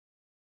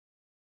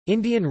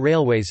Indian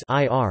Railways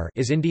 (IR)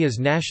 is India's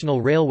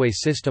national railway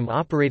system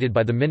operated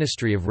by the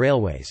Ministry of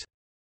Railways.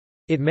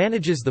 It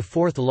manages the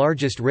fourth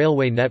largest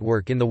railway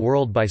network in the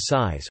world by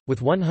size,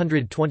 with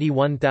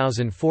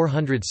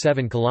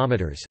 121,407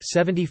 kilometers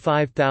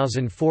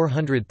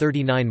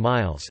 (75,439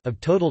 miles) of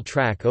total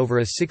track over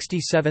a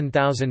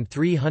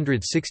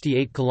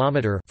 67,368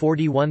 kilometer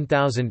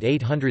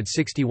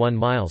 (41,861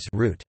 miles)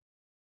 route.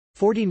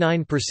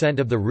 49%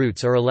 of the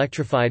routes are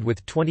electrified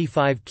with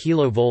 25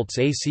 kV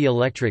AC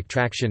electric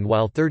traction,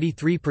 while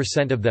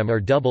 33% of them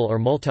are double or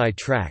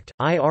multi-tracked.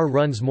 IR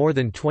runs more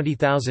than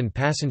 20,000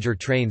 passenger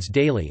trains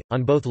daily,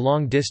 on both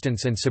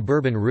long-distance and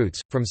suburban routes,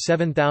 from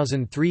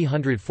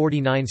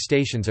 7,349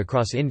 stations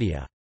across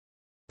India.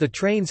 The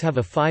trains have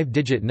a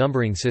 5-digit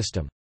numbering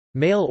system.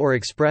 Mail or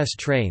express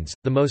trains,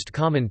 the most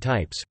common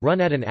types, run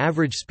at an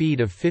average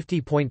speed of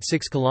 50.6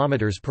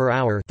 km per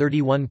hour,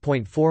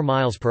 31.4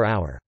 miles per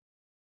hour.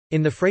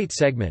 In the freight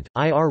segment,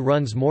 IR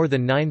runs more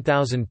than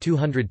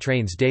 9,200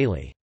 trains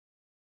daily.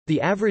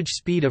 The average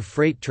speed of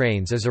freight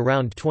trains is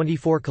around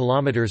 24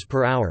 km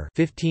per hour,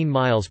 15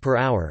 miles per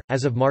hour.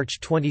 As of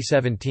March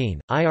 2017,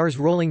 IR's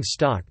rolling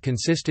stock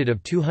consisted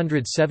of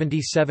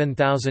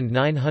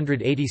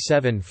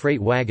 277,987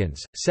 freight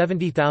wagons,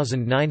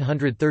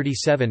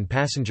 70,937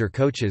 passenger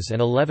coaches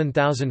and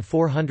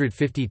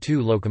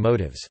 11,452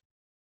 locomotives.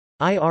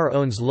 IR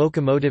owns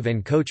locomotive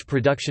and coach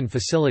production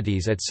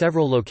facilities at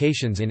several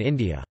locations in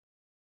India.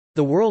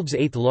 The world's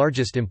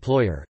eighth-largest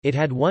employer, it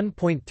had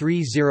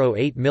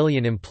 1.308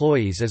 million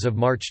employees as of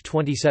March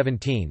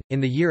 2017. In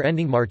the year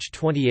ending March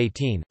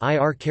 2018,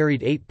 IR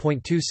carried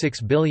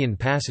 8.26 billion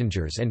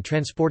passengers and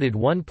transported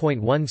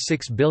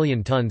 1.16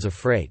 billion tons of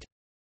freight.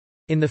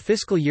 In the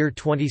fiscal year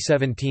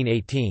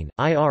 2017-18,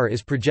 IR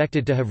is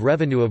projected to have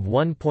revenue of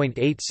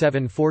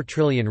 1.874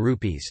 trillion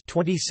rupees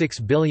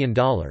 $26 billion,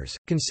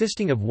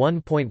 consisting of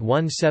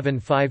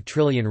 1.175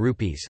 trillion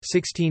rupees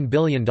 $16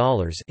 billion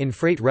in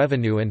freight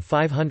revenue and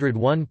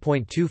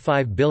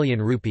 501.25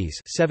 billion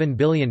rupees $7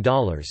 billion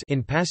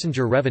in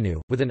passenger revenue,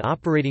 with an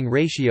operating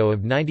ratio of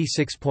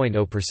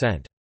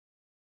 96.0%.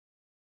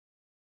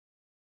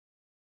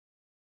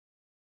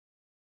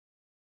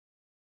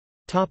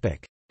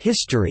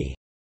 History.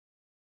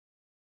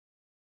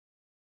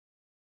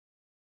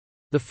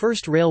 The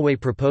first railway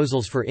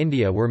proposals for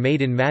India were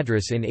made in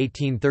Madras in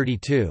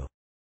 1832.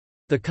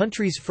 The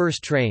country's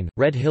first train,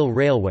 Red Hill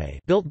Railway,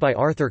 built by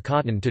Arthur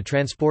Cotton to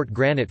transport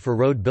granite for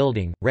road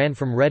building, ran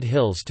from Red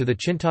Hills to the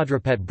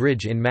Chintadrapet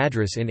Bridge in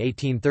Madras in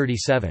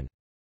 1837.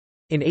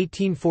 In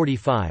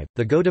 1845,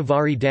 the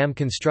Godavari Dam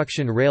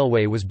Construction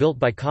Railway was built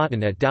by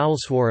Cotton at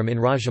Dowalswaram in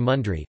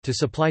Rajahmundry, to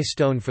supply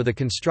stone for the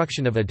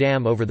construction of a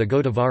dam over the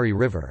Godavari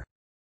River.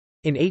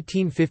 In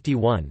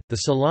 1851, the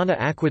Salana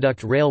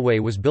Aqueduct Railway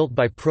was built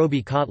by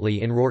Proby Kotley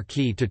in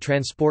Roorkee to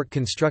transport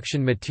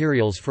construction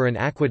materials for an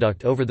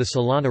aqueduct over the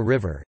Salana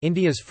River.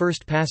 India's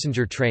first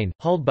passenger train,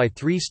 hauled by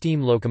 3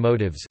 steam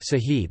locomotives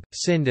Sahib,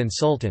 Sindh and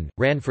Sultan,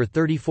 ran for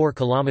 34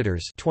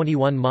 kilometres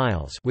 21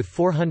 miles with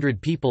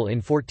 400 people in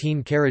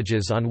 14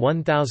 carriages on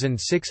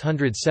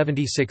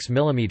 1,676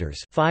 mm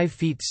 5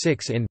 feet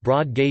 6 in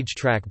broad gauge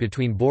track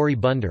between Bori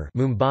Bunder,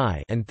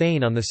 Mumbai and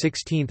Thane on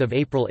 16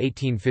 April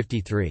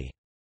 1853.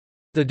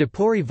 The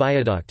Dipori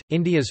Viaduct,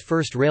 India's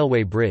first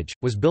railway bridge,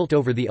 was built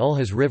over the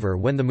Ulhas River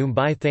when the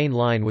Mumbai-Thane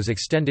line was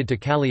extended to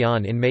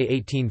Kalyan in May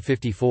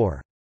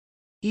 1854.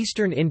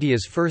 Eastern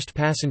India's first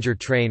passenger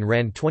train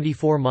ran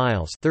 24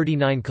 miles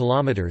 39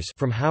 kilometers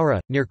from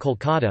Howrah, near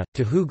Kolkata,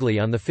 to Hooghly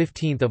on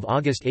 15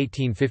 August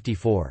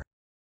 1854.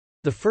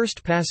 The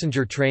first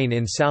passenger train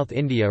in South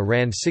India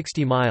ran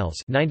 60 miles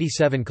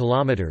 97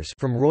 kilometers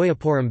from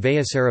Royapuram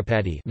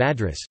Vayasarapadi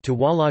Madras to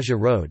Walaja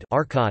Road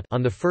Arcot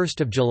on 1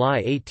 July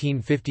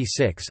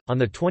 1856. On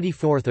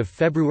 24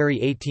 February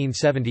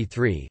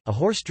 1873, a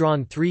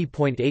horse-drawn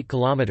 3.8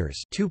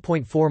 kilometers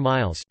 2.4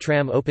 miles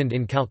tram opened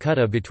in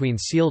Calcutta between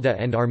Sealdah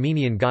and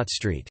Armenian Ghat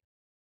Street.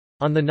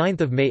 On 9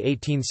 May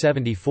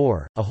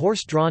 1874, a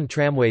horse-drawn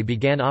tramway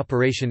began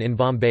operation in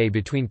Bombay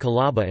between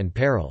Colaba and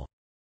Parel.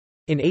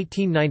 In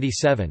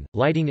 1897,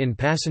 lighting in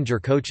passenger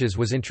coaches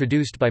was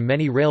introduced by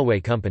many railway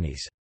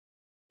companies.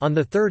 On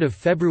 3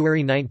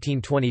 February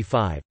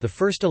 1925, the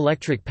first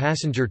electric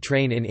passenger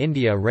train in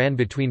India ran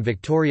between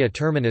Victoria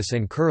Terminus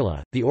and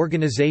Kurla. The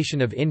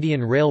organization of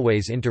Indian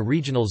Railways into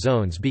regional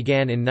zones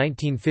began in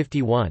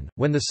 1951,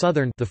 when the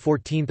Southern, the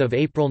 14th of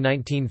April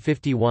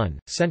 1951,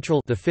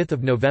 Central, the 5th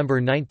of November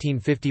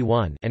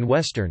 1951, and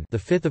Western, the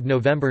 5th of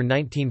November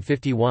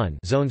 1951,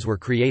 zones were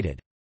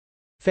created.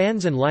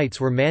 Fans and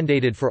lights were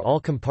mandated for all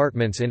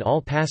compartments in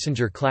all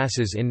passenger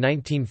classes in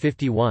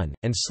 1951,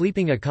 and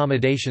sleeping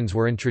accommodations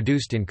were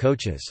introduced in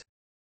coaches.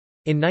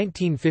 In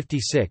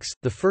 1956,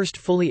 the first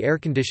fully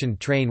air-conditioned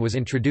train was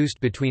introduced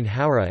between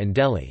Howrah and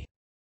Delhi.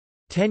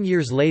 10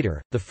 years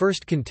later, the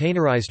first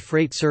containerized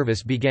freight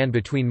service began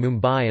between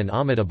Mumbai and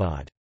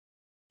Ahmedabad.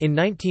 In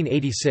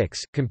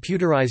 1986,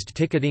 computerized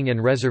ticketing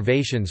and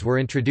reservations were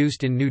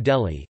introduced in New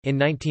Delhi. In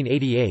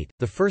 1988,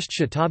 the first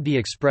Shatabdi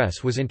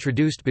Express was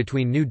introduced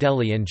between New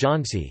Delhi and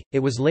Jhansi. It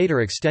was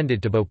later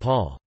extended to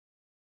Bhopal.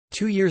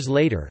 2 years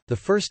later, the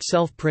first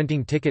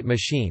self-printing ticket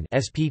machine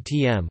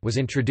 (SPTM) was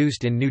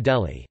introduced in New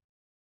Delhi.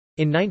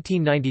 In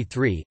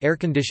 1993,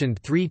 air-conditioned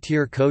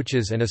three-tier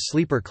coaches and a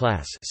sleeper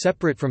class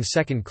separate from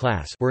second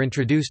class were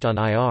introduced on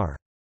IR.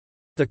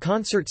 The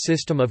concert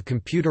system of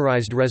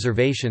computerized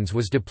reservations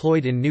was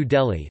deployed in New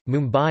Delhi,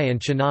 Mumbai and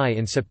Chennai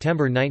in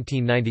September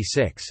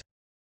 1996.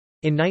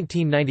 In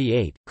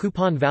 1998,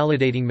 coupon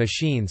validating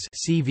machines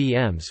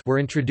 (CVMs) were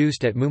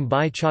introduced at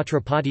Mumbai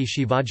Chhatrapati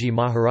Shivaji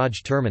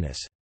Maharaj Terminus.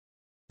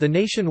 The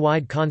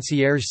nationwide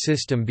concierge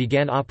system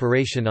began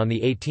operation on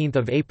 18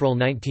 April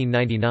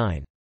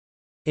 1999.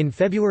 In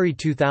February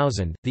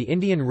 2000, the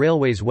Indian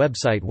Railways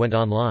website went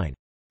online.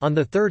 On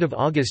 3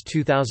 August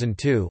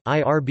 2002,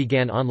 IR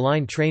began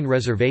online train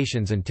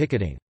reservations and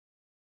ticketing.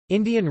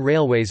 Indian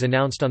Railways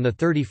announced on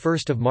 31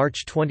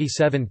 March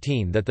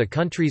 2017 that the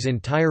country's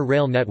entire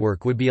rail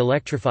network would be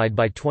electrified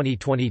by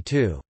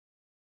 2022.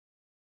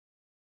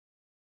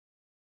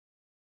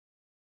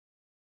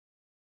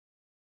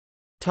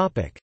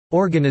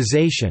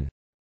 Organization.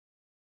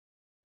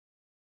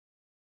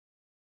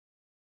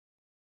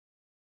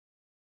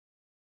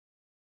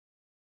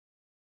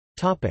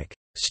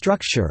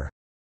 Structure.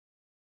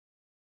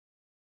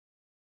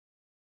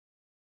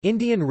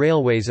 Indian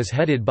Railways is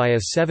headed by a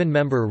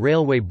 7-member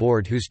railway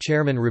board whose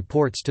chairman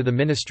reports to the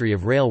Ministry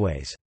of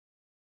Railways.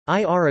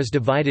 IR is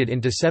divided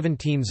into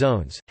 17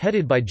 zones,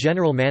 headed by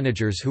general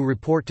managers who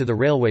report to the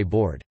railway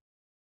board.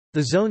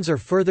 The zones are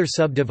further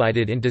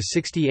subdivided into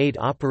 68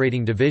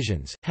 operating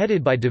divisions,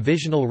 headed by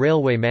divisional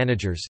railway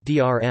managers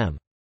 (DRM).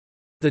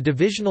 The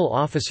divisional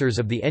officers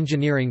of the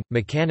engineering,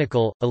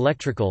 mechanical,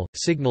 electrical,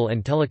 signal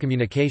and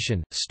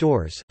telecommunication,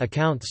 stores,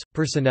 accounts,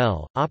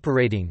 personnel,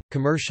 operating,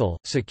 commercial,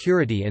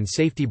 security and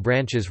safety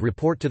branches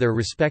report to their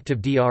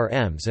respective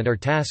DRMs and are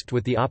tasked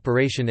with the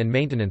operation and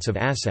maintenance of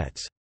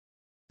assets.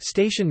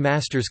 Station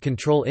masters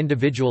control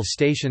individual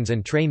stations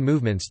and train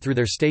movements through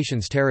their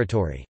station's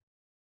territory.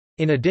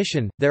 In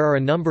addition, there are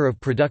a number of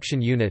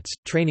production units,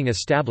 training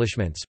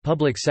establishments,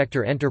 public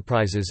sector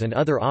enterprises and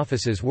other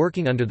offices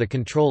working under the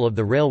control of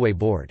the Railway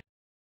Board.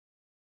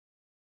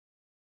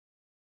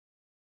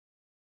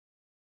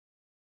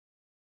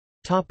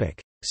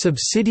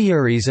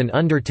 Subsidiaries and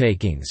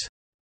undertakings.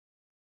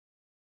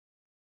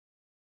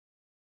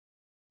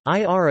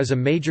 IR is a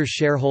major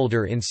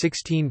shareholder in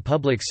 16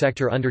 public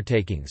sector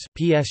undertakings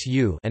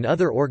 (PSU) and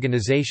other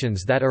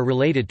organizations that are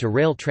related to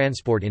rail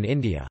transport in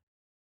India.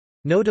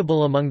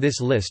 Notable among this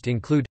list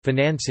include,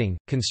 financing,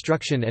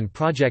 construction and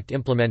project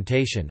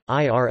implementation,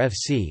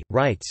 IRFC,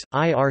 rights,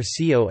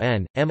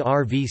 IRCON,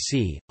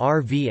 MRVC,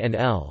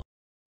 RVNL,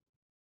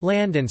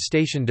 land and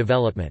station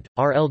development,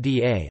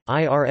 RLDA,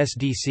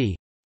 IRSDC,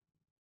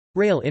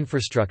 rail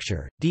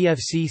infrastructure,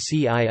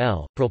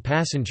 DFCCIL,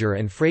 passenger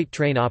and freight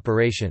train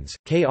operations,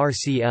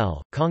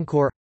 KRCL,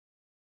 Concor,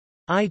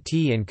 IT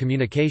and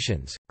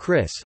communications,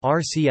 CRIS,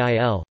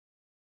 RCIL,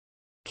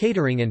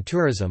 catering and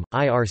tourism,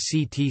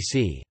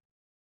 IRCTC.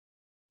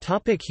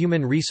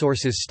 Human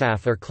resources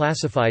staff are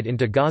classified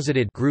into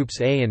gazetted groups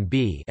A and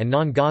B and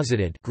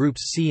non-gazetted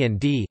groups C and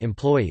D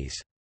employees.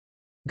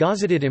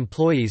 Gazetted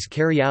employees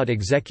carry out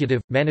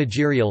executive,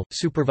 managerial,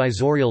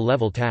 supervisorial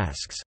level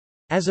tasks.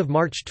 As of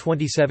March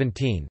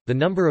 2017, the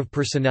number of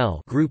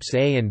personnel groups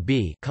A and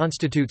B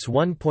constitutes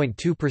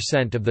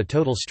 1.2% of the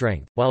total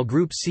strength, while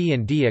Group C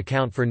and D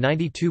account for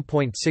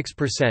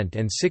 92.6%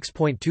 and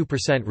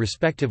 6.2%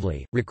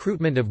 respectively.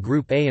 Recruitment of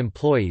Group A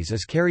employees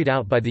is carried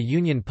out by the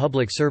Union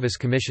Public Service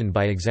Commission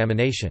by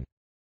examination.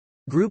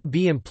 Group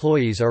B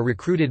employees are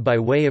recruited by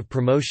way of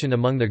promotion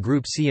among the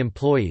Group C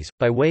employees,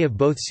 by way of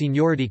both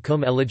seniority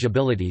cum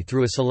eligibility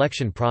through a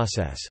selection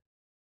process.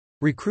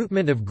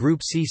 Recruitment of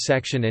Group C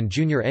section and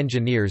junior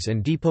engineers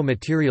and depot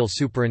material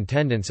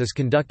superintendents is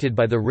conducted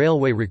by the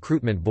Railway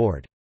Recruitment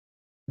Board.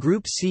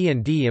 Group C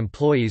and D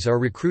employees are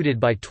recruited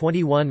by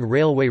 21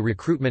 railway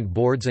recruitment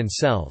boards and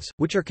cells,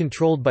 which are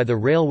controlled by the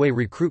Railway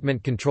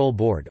Recruitment Control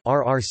Board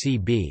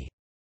 (RRCB).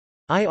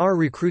 IR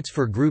recruits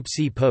for Group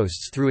C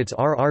posts through its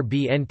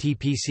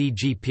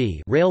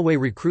RRB-NTPC-GP Railway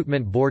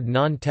Recruitment Board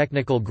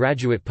non-technical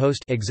graduate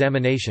post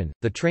examination.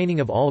 The training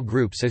of all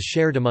groups is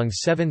shared among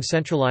 7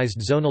 centralized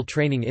zonal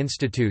training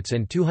institutes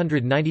and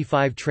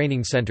 295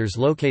 training centres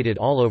located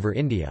all over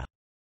India.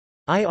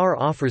 IR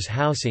offers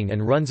housing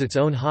and runs its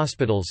own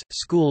hospitals,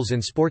 schools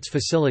and sports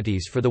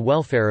facilities for the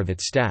welfare of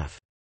its staff.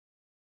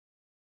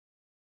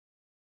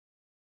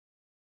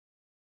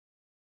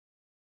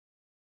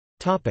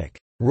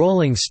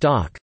 Rolling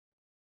stock.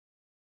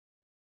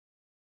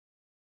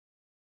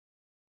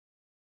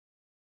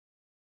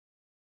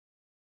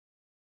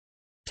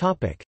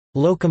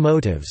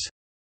 Locomotives.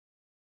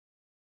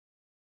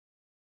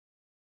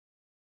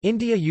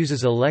 India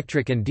uses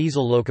electric and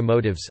diesel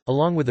locomotives,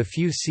 along with a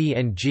few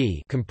CNG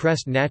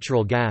compressed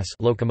natural gas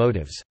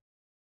locomotives.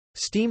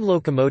 Steam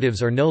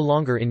locomotives are no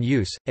longer in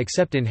use,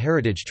 except in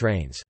heritage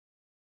trains.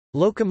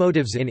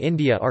 Locomotives in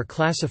India are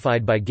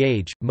classified by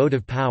gauge,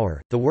 motive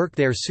power, the work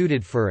they are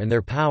suited for and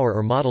their power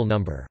or model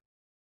number.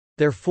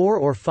 Their 4-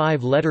 or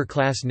 5-letter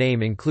class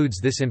name includes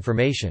this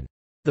information.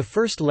 The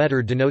first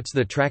letter denotes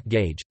the track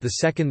gauge, the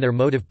second their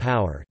motive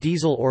power,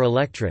 diesel or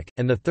electric,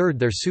 and the third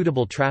their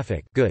suitable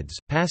traffic, goods,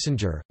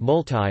 passenger,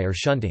 multi or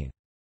shunting.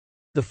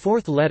 The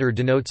fourth letter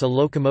denotes a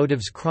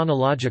locomotive's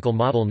chronological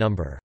model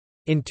number.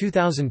 In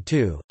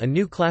 2002, a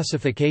new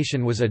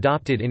classification was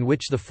adopted in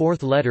which the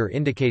fourth letter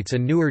indicates a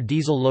newer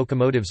diesel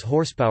locomotive's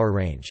horsepower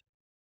range.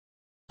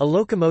 A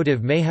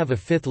locomotive may have a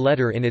fifth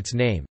letter in its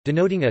name,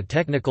 denoting a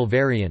technical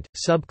variant,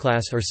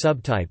 subclass or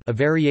subtype, a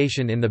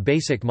variation in the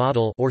basic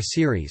model or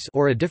series,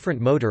 or a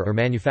different motor or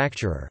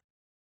manufacturer.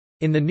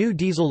 In the new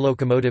diesel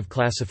locomotive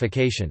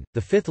classification,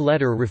 the fifth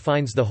letter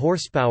refines the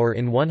horsepower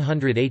in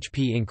 100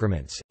 HP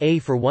increments, A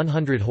for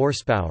 100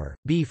 horsepower,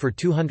 B for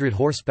 200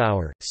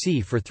 horsepower,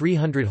 C for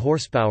 300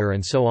 horsepower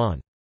and so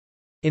on.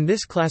 In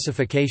this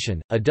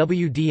classification, a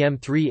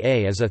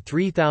WDM-3A is a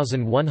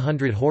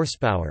 3,100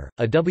 horsepower,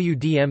 a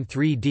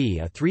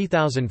WDM-3D a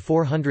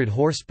 3,400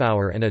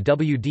 horsepower and a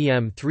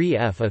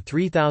WDM-3F a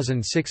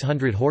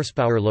 3,600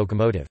 horsepower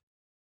locomotive.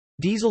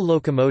 Diesel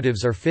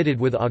locomotives are fitted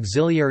with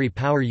auxiliary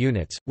power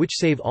units, which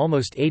save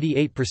almost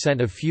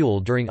 88% of fuel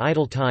during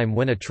idle time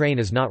when a train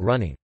is not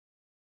running.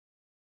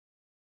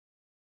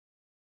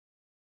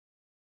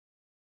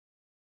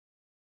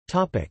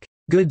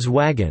 Goods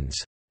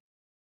wagons.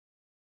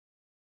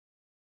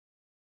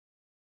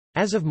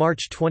 As of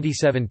March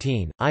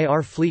 2017,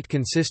 IR fleet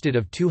consisted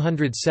of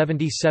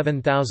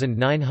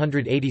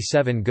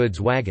 277,987 goods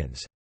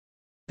wagons.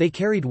 They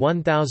carried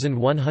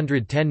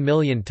 1,110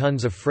 million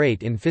tons of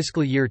freight in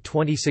fiscal year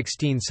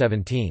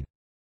 2016-17.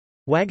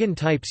 Wagon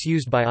types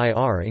used by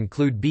IR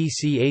include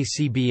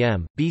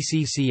BCACBM,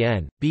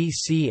 BCCN,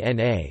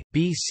 BCNA,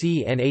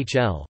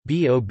 BCNHL,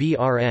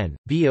 BOBRN,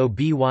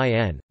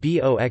 BOBYN,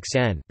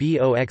 BOXN,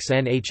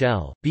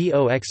 BOXNHL,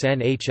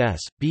 BOXNHS,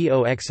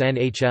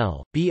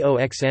 BOXNHL,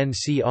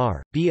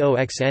 BOXNCR,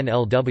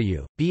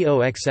 BOXNLW,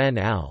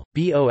 BOXNAL,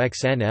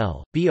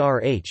 BOXNL,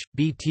 BRH,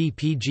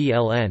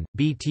 BTPGLN,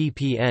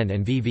 BTPN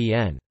and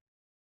VVN.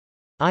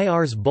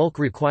 IR's bulk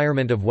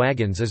requirement of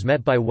wagons is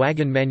met by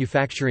wagon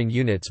manufacturing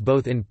units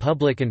both in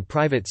public and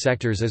private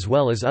sectors as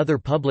well as other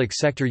public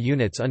sector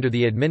units under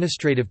the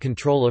administrative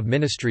control of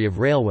Ministry of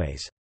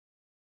Railways.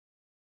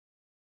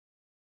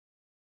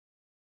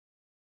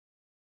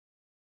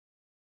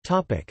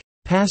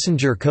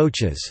 Passenger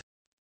coaches.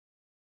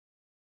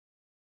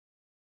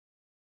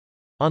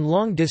 On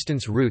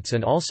long-distance routes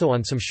and also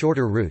on some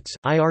shorter routes,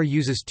 IR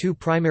uses two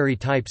primary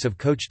types of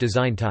coach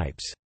design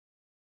types.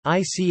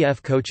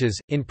 ICF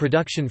coaches, in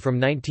production from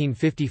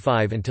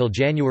 1955 until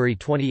January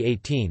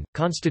 2018,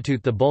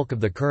 constitute the bulk of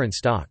the current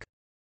stock.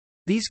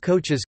 These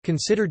coaches,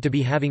 considered to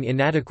be having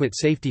inadequate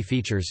safety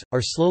features,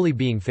 are slowly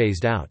being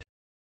phased out.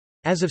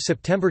 As of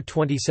September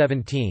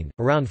 2017,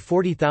 around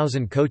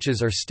 40,000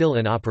 coaches are still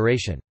in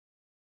operation.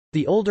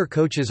 The older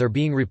coaches are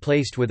being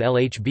replaced with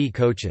LHB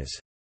coaches.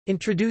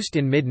 Introduced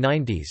in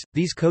mid-90s,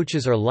 these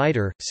coaches are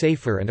lighter,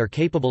 safer and are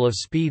capable of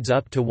speeds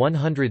up to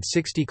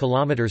 160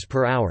 km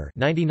per hour,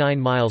 99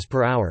 miles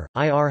per hour.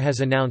 IR has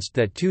announced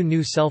that two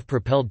new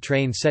self-propelled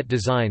train set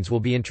designs will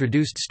be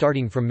introduced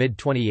starting from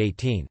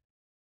mid-2018.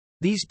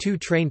 These two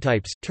train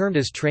types, termed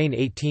as Train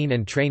 18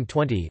 and Train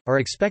 20, are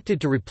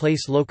expected to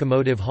replace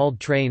locomotive-hauled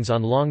trains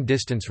on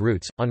long-distance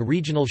routes. On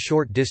regional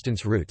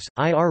short-distance routes,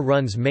 IR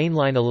runs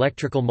mainline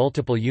electrical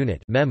multiple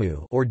unit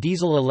or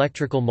diesel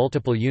electrical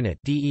multiple unit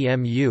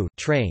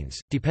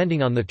trains,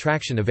 depending on the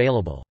traction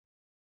available.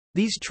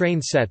 These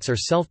train sets are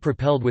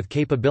self-propelled with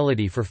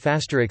capability for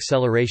faster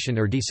acceleration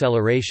or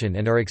deceleration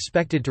and are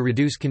expected to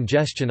reduce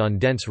congestion on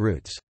dense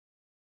routes.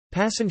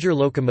 Passenger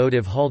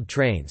locomotive-hauled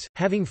trains,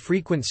 having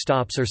frequent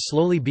stops, are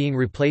slowly being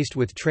replaced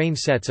with train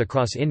sets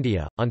across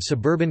India. On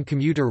suburban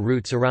commuter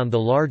routes around the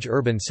large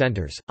urban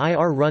centres,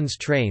 IR runs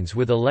trains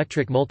with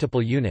electric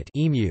multiple unit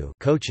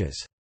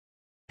coaches.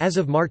 As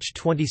of March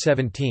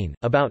 2017,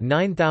 about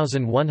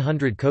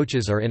 9,100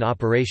 coaches are in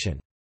operation.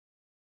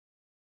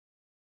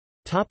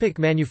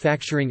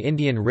 Manufacturing.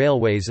 Indian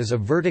Railways is a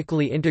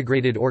vertically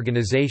integrated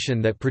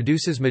organisation that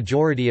produces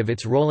majority of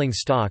its rolling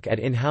stock at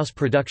in-house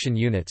production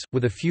units,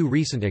 with a few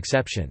recent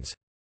exceptions.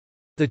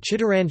 The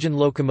Chittaranjan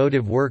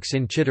Locomotive Works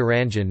in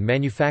Chittaranjan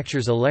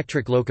manufactures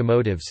electric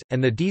locomotives,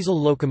 and the Diesel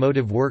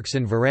Locomotive Works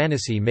in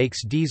Varanasi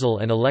makes diesel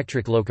and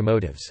electric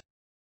locomotives.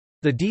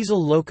 The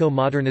Diesel Loco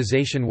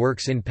Modernization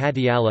Works in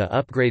Patiala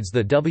upgrades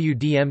the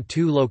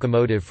WDM-2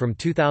 locomotive from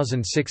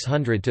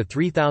 2,600 to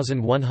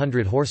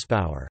 3,100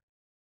 horsepower.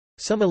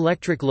 Some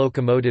electric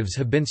locomotives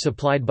have been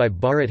supplied by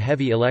Bharat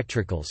Heavy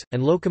Electricals,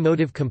 and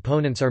locomotive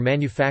components are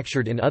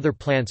manufactured in other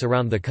plants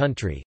around the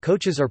country.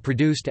 Coaches are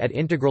produced at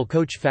Integral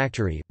Coach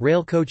Factory,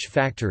 Rail Coach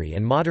Factory,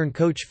 and Modern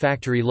Coach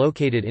Factory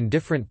located in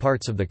different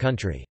parts of the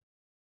country.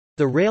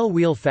 The Rail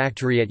Wheel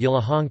Factory at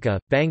Yelahanka,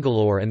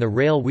 Bangalore, and the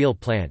Rail Wheel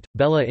Plant,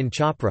 Bella in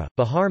Chopra,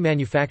 Bihar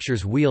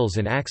manufactures wheels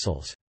and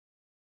axles.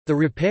 The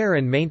repair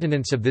and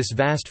maintenance of this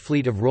vast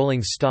fleet of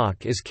rolling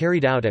stock is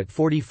carried out at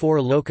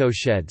 44 loco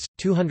sheds,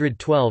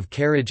 212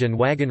 carriage and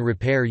wagon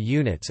repair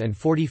units and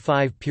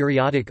 45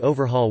 periodic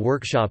overhaul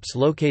workshops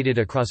located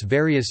across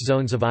various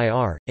zones of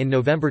IR. In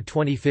November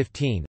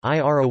 2015,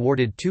 IR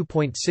awarded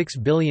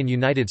 $2.6 billion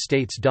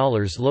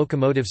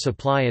locomotive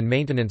supply and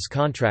maintenance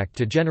contract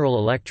to General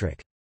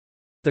Electric.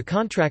 The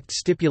contract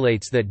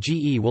stipulates that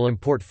GE will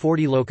import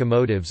 40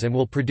 locomotives and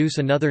will produce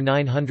another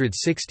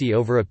 960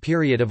 over a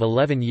period of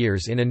 11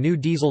 years in a new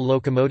diesel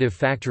locomotive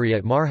factory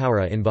at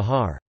Marhaura in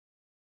Bihar.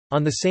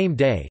 On the same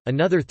day,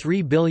 another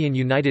 $3 billion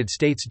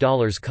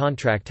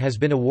contract has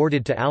been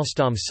awarded to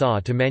Alstom SA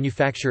to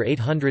manufacture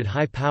 800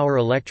 high-power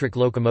electric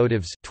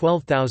locomotives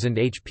 12,000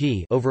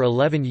 HP over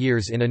 11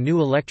 years in a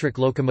new electric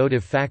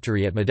locomotive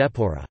factory at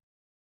Madhepura.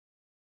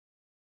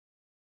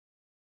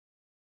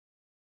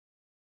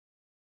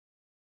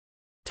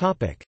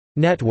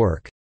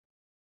 Network.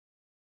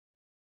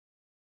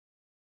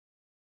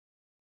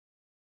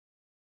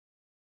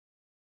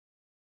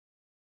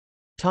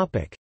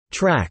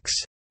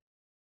 Tracks.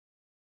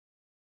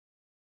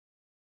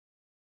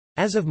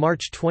 As of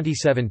March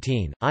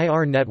 2017,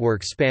 IR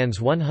network spans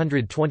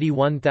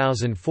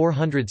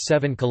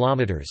 121,407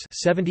 kilometers,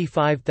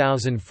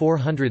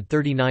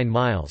 75,439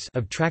 miles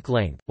of track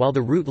length, while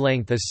the route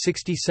length is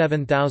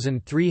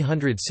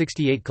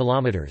 67,368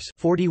 kilometers,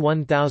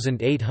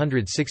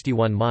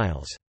 41,861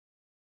 miles.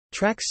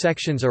 Track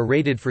sections are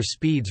rated for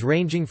speeds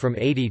ranging from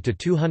 80 to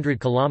 200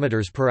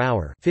 km per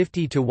hour,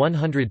 50 to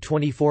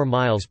 124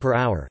 miles per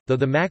hour, though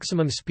the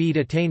maximum speed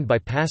attained by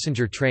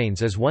passenger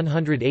trains is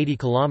 180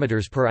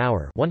 km per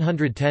hour,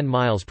 110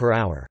 miles per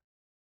hour.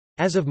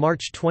 As of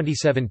March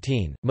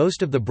 2017,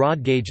 most of the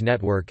broad gauge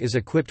network is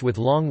equipped with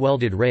long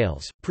welded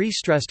rails,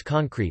 pre-stressed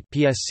concrete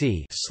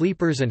 (PSC)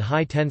 sleepers and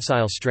high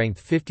tensile strength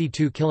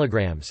 52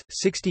 kg,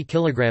 60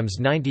 kg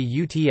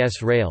 90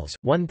 UTS rails.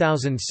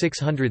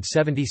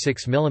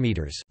 1,676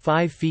 mm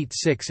 (5 feet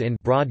 6 in)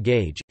 broad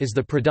gauge is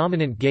the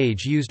predominant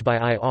gauge used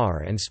by IR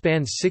and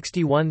spans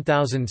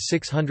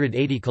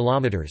 61,680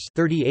 km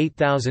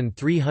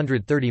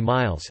 (38,330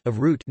 miles) of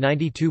route,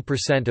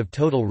 92% of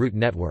total route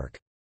network.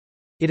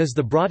 It is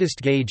the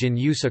broadest gauge in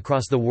use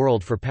across the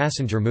world for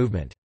passenger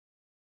movement.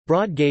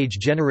 Broad gauge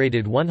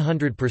generated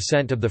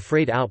 100% of the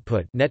freight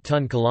output net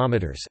ton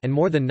kilometers and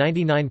more than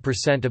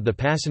 99% of the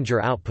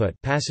passenger output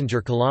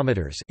passenger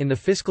kilometers in the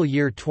fiscal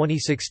year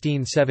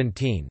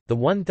 2016-17. The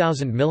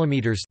 1000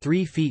 mm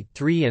 3 feet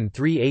 3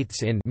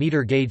 3/8 in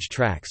meter gauge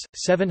tracks,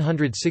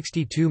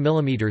 762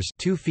 mm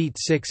 2 feet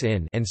 6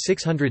 in and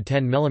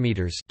 610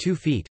 mm 2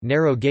 feet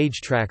narrow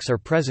gauge tracks are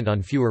present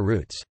on fewer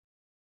routes.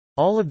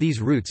 All of these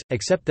routes,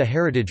 except the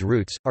heritage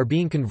routes, are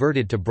being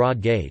converted to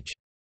broad gauge.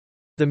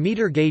 The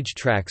meter gauge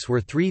tracks were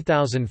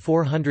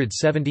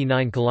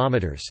 3,479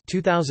 kilometers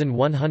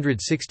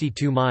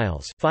 (2,162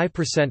 miles),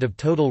 5% of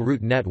total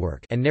route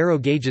network, and narrow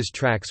gauges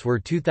tracks were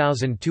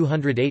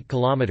 2,208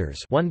 kilometers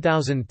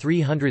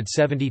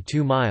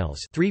 (1,372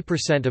 miles),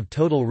 3% of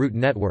total route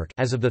network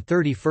as of the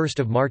 31st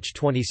of March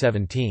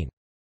 2017.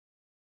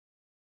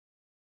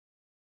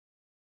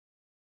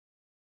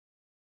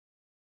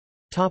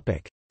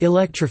 Topic: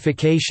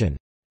 Electrification.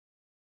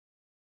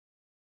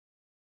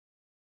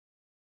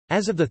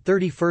 As of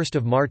 31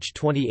 March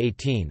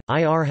 2018,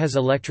 IR has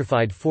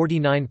electrified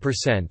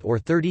 49% or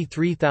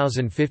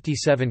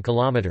 33,057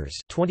 kilometers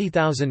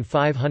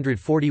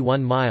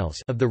 (20,541 miles)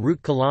 of the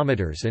route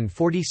kilometers and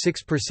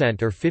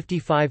 46% or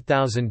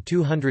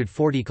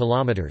 55,240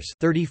 kilometers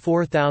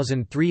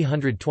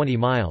 (34,320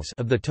 miles)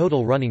 of the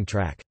total running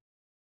track.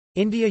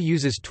 India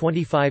uses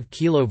 25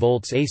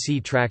 kV AC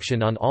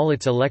traction on all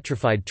its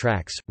electrified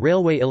tracks.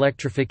 Railway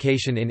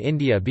electrification in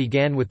India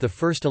began with the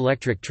first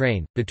electric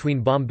train,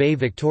 between Bombay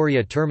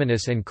Victoria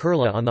Terminus and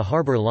Kurla on the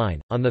Harbour Line,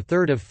 on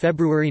 3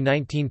 February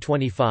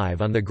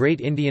 1925 on the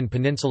Great Indian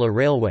Peninsula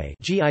Railway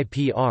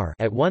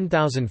at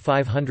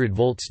 1,500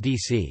 volts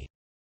DC.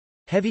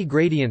 Heavy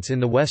gradients in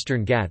the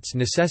Western Ghats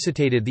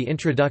necessitated the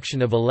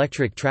introduction of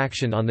electric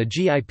traction on the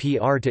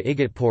GIPR to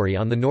Igatpuri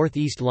on the North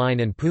East Line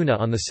and Pune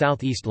on the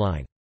South East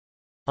Line.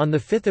 On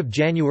 5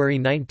 January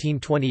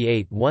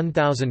 1928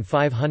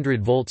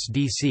 1,500 volts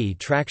DC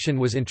traction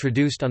was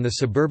introduced on the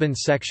suburban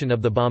section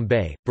of the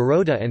Bombay,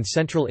 Baroda and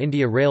Central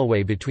India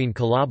Railway between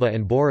Colaba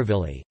and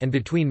Borivali, and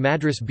between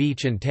Madras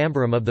Beach and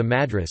Tambaram of the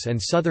Madras and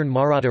Southern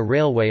Maratha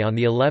Railway on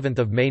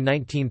of May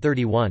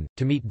 1931,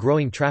 to meet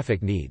growing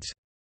traffic needs.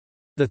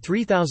 The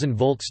 3,000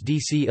 volts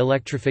DC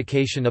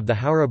electrification of the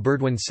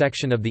Howrah-Burdwan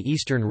section of the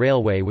Eastern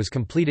Railway was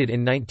completed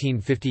in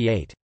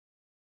 1958.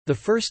 The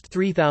first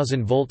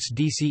 3,000 volts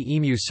DC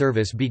EMU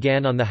service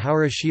began on the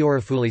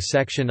Howrah-Shiorafuli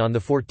section on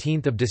 14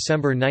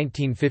 December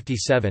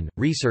 1957.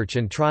 Research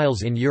and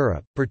trials in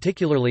Europe,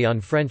 particularly on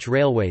French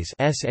railways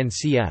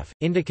 (SNCF),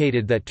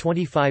 indicated that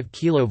 25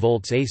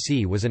 kV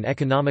AC was an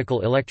economical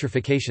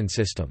electrification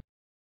system.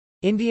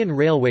 Indian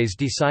Railways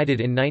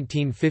decided in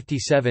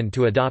 1957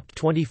 to adopt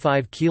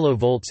 25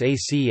 kV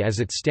AC as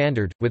its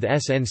standard, with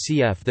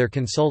SNCF their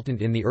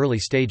consultant in the early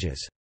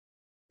stages.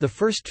 The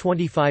first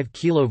 25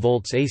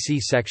 kV AC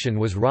section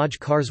was Raj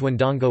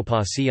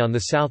Karswandongopasi on the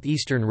South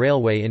Eastern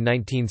Railway in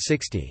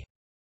 1960.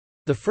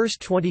 The first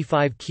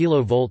 25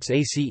 kV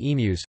AC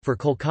EMUs, for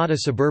Kolkata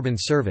suburban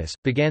service,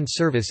 began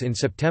service in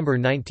September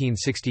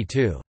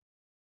 1962.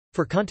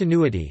 For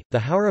continuity, the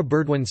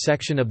Howrah-Burdwan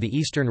section of the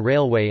Eastern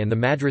Railway and the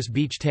Madras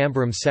Beach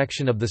Tambaram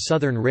section of the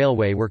Southern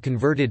Railway were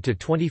converted to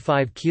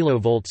 25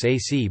 kV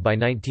AC by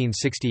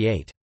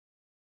 1968.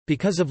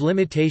 Because of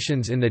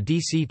limitations in the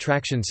DC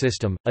traction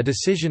system, a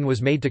decision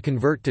was made to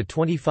convert to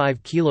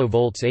 25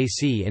 kV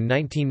AC in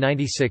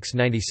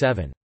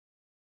 1996–97.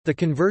 The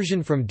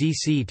conversion from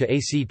DC to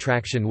AC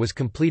traction was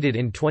completed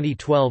in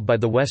 2012 by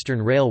the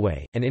Western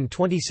Railway, and in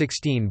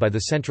 2016 by the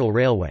Central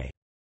Railway.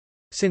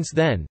 Since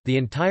then, the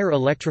entire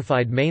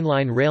electrified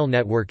mainline rail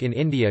network in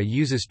India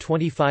uses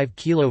 25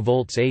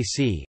 kV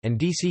AC, and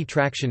DC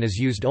traction is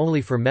used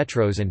only for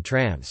metros and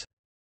trams.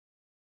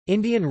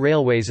 Indian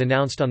Railways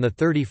announced on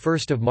 31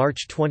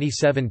 March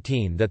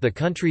 2017 that the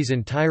country's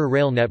entire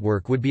rail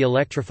network would be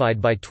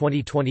electrified by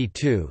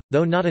 2022.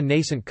 Though not a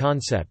nascent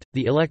concept,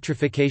 the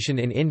electrification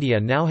in India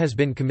now has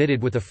been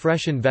committed with a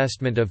fresh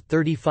investment of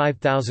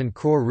 35,000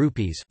 crore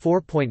rupees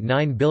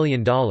 $4.9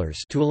 billion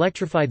to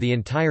electrify the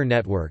entire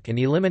network and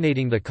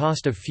eliminating the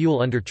cost of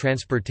fuel under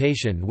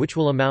transportation, which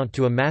will amount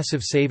to a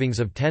massive savings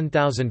of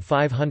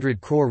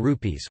 10,500 crore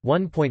rupees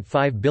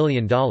 $1.5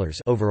 billion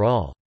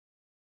overall.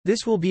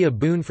 This will be a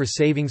boon for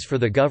savings for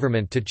the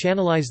government to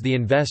channelize the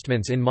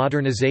investments in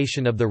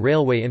modernization of the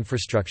railway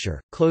infrastructure.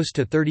 Close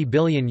to 30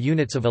 billion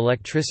units of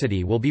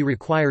electricity will be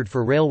required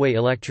for railway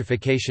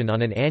electrification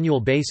on an annual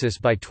basis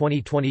by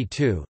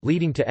 2022,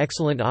 leading to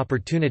excellent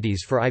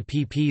opportunities for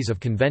IPPs of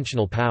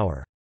conventional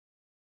power.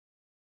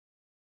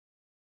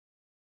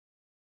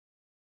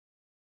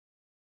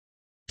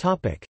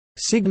 Topic: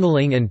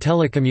 Signaling and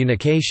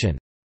telecommunication.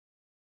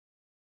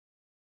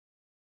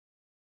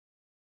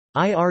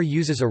 IR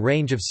uses a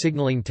range of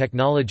signaling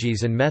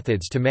technologies and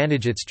methods to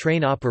manage its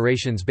train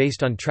operations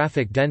based on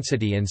traffic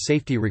density and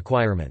safety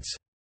requirements.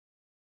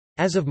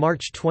 As of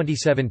March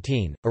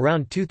 2017,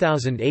 around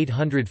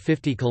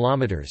 2,850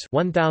 kilometers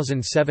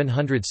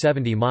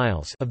 (1,770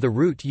 miles) of the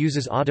route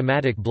uses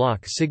automatic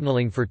block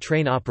signaling for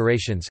train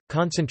operations,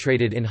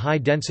 concentrated in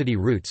high-density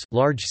routes,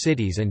 large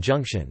cities and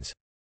junctions.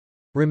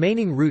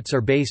 Remaining routes are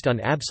based on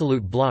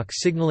absolute block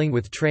signaling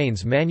with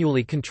trains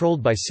manually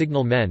controlled by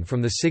signal men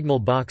from the signal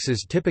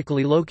boxes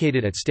typically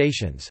located at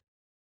stations.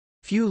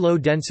 Few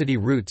low-density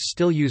routes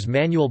still use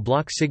manual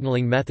block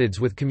signaling methods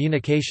with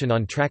communication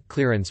on track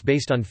clearance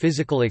based on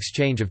physical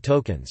exchange of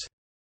tokens.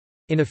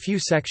 In a few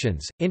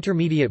sections,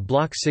 intermediate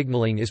block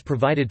signaling is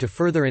provided to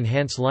further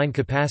enhance line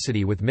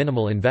capacity with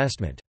minimal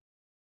investment.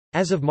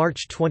 As of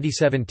March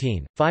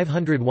 2017,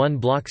 501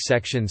 block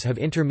sections have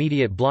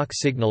intermediate block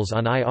signals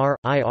on IR.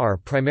 IR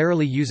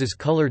primarily uses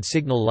colored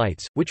signal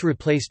lights, which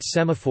replaced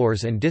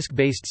semaphores and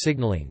disc-based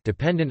signaling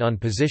dependent on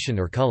position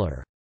or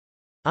color.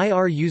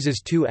 IR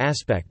uses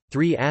 2-aspect,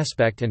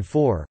 3-aspect and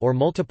 4 or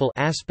multiple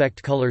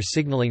aspect color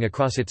signaling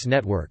across its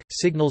network.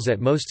 Signals at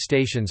most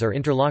stations are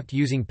interlocked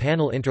using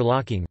panel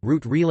interlocking,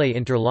 route relay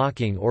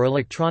interlocking or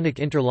electronic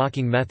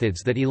interlocking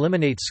methods that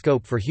eliminate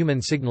scope for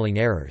human signaling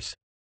errors.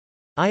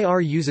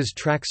 IR uses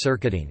track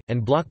circuiting,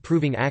 and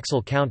block-proving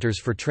axle counters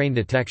for train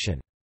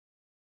detection.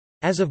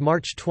 As of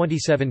March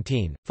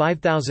 2017,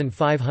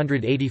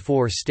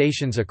 5,584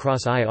 stations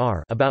across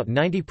IR, about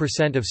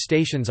 90% of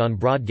stations on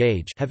broad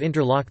gauge, have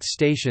interlocked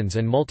stations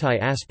and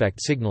multi-aspect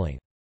signaling.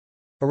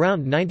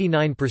 Around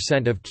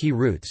 99% of key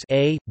routes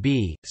A,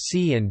 B,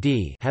 C and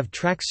D have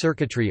track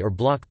circuitry or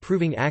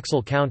block-proving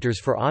axle counters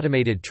for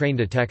automated train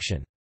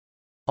detection.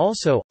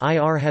 Also,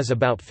 IR has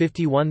about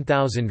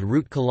 51,000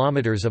 route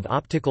kilometers of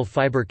optical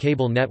fiber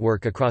cable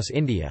network across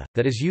India,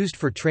 that is used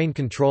for train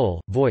control,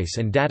 voice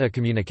and data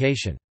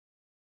communication.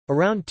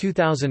 Around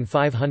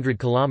 2,500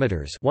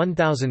 kilometers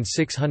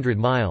 (1,600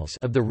 miles)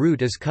 of the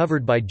route is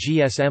covered by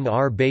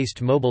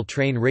GSM-R-based mobile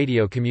train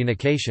radio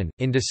communication.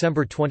 In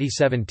December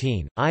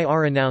 2017,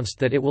 IR announced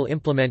that it will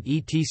implement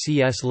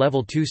ETCS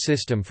Level 2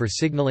 system for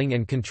signaling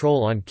and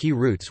control on key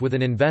routes with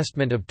an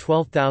investment of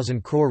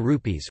 12,000 crore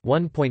rupees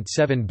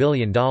 ($1.7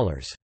 billion).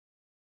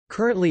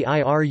 Currently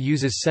IR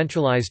uses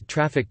centralized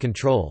traffic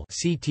control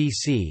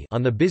 (CTC)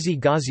 on the busy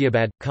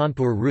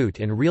Ghaziabad-Kanpur route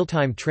and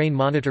real-time train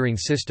monitoring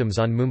systems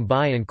on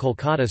Mumbai and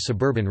Kolkata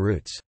suburban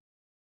routes.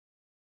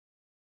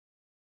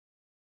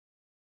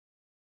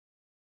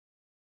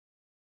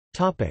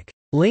 Topic: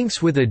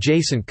 Links with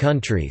adjacent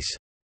countries.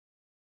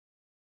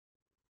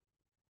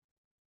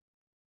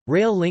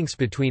 Rail links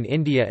between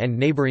India and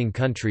neighbouring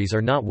countries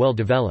are not well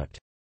developed.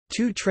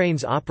 2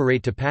 trains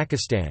operate to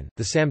Pakistan,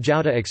 the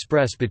Samjhauta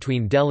Express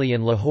between Delhi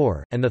and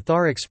Lahore, and the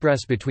Thar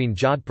Express between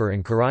Jodhpur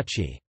and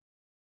Karachi.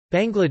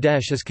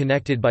 Bangladesh is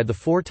connected by the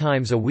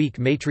 4-times-a-week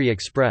Maitri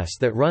Express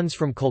that runs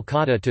from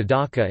Kolkata to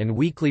Dhaka and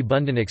weekly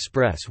Bundan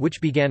Express,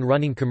 which began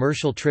running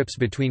commercial trips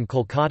between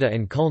Kolkata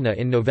and Khulna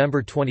in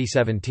November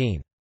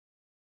 2017.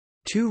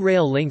 Two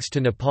rail links to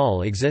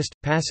Nepal exist,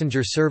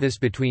 passenger service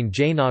between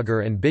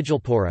Jayanagar and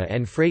Bijalpura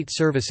and freight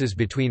services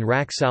between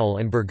Raxaul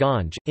and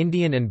Burganj.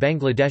 Indian and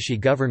Bangladeshi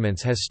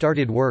governments has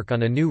started work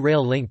on a new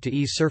rail link to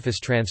ease surface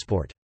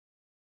transport.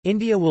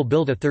 India will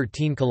build a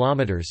 13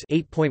 km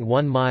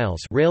 (8.1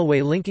 miles)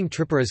 railway linking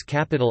Tripura's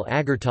capital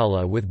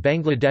Agartala with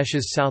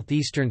Bangladesh's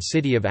southeastern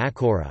city of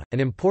Akora, an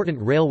important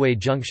railway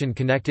junction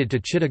connected to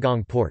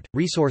Chittagong port,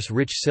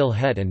 resource-rich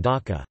Sylhet and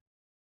Dhaka.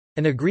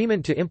 An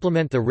agreement to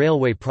implement the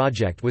railway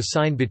project was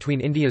signed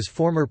between India's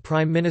former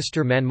Prime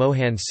Minister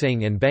Manmohan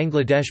Singh and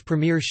Bangladesh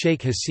Premier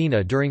Sheikh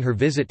Hasina during her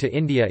visit to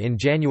India in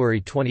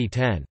January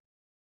 2010.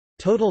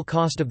 Total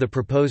cost of the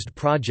proposed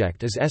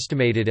project is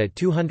estimated at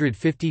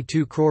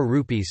 252 crore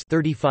rupees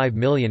 $35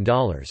 million.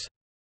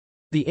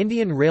 The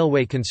Indian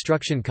Railway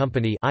Construction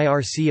Company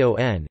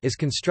is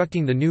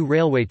constructing the new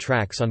railway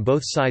tracks on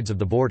both sides of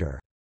the border.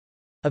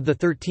 Of the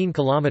 13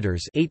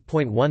 kilometers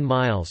 (8.1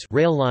 miles)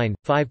 rail line,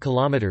 5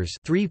 kilometers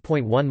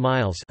 (3.1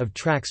 miles) of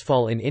tracks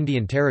fall in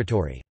Indian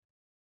territory.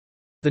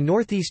 The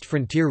Northeast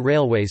Frontier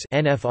Railways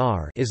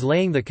 (NFR) is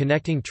laying the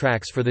connecting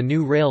tracks for the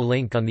new rail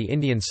link on the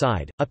Indian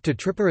side up to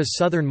Tripura's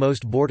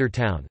southernmost border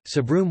town,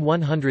 Sabroom,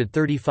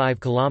 135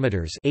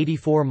 kilometers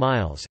 (84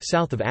 miles)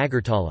 south of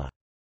Agartala.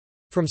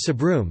 From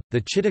Sabroom, the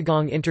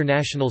Chittagong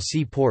International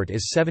Seaport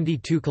is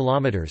 72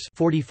 kilometers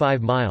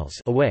 (45 miles)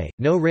 away.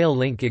 No rail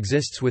link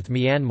exists with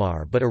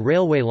Myanmar, but a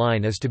railway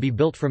line is to be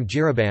built from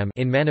Jiribam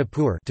in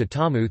Manipur to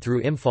Tammu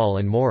through Imphal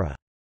and Mora.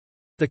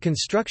 The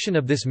construction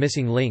of this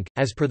missing link,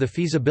 as per the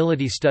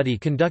feasibility study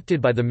conducted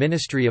by the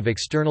Ministry of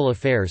External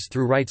Affairs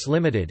through Rights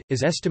Limited,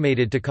 is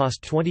estimated to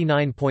cost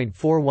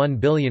 29.41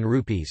 billion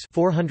rupees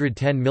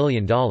 ($410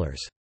 million).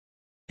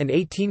 An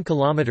 18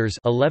 kilometers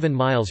 (11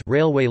 miles)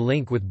 railway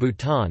link with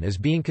Bhutan is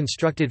being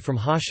constructed from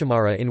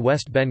Hashimara in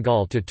West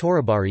Bengal to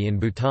Torabari in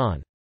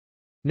Bhutan.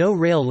 No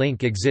rail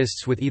link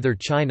exists with either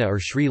China or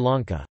Sri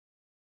Lanka.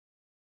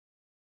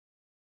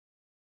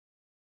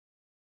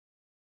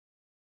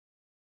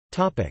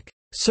 Topic: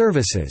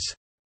 Services.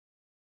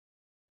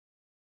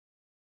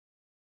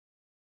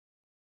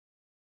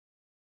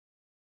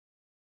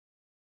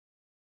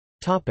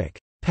 Topic: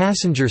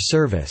 Passenger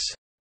service.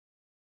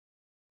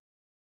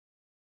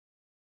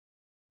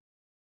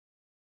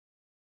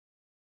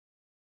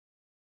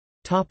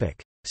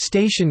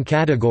 Station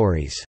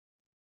categories.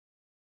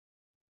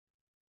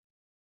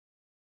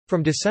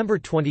 From December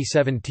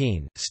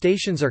 2017,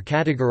 stations are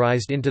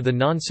categorized into the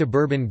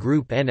non-suburban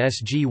group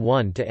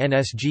NSG1 to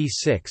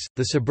NSG6,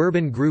 the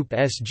suburban group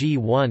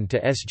SG1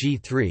 to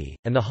SG3,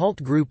 and the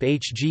halt group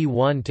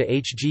HG1 to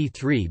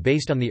HG3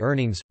 based on the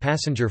earnings,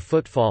 passenger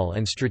footfall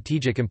and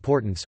strategic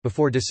importance.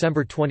 Before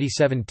December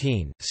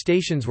 2017,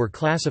 stations were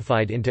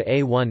classified into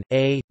A1,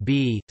 A,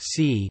 B,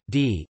 C,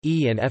 D,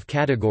 E and F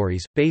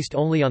categories, based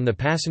only on the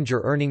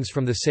passenger earnings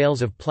from the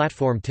sales of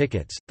platform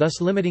tickets,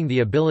 thus limiting the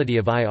ability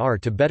of IR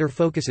to better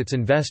focus its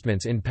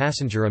investments in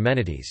passenger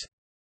amenities.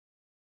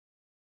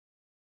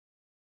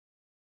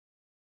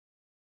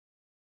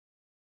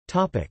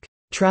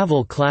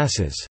 Travel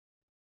classes.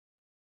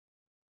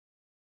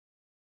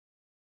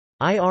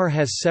 IR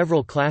has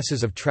several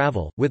classes of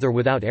travel, with or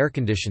without air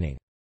conditioning.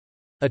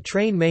 A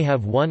train may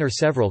have one or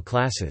several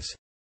classes.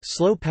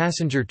 Slow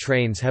passenger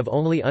trains have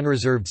only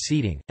unreserved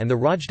seating, and the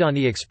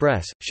Rajdhani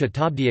Express,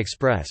 Shatabdi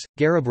Express,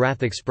 Garib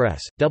Rath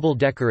Express,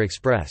 Double-Decker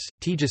Express,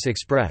 Tejas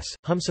Express,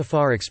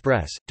 Humsafar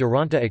Express,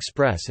 Duranta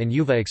Express and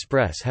Yuva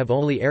Express have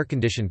only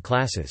air-conditioned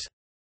classes.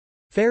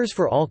 Fares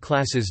for all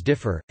classes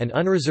differ, and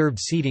unreserved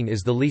seating is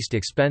the least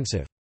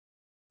expensive.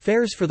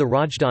 Fares for the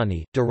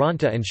Rajdhani,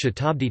 Duranta and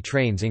Shatabdi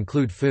trains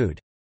include food.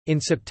 In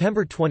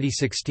September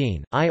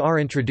 2016, IR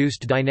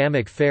introduced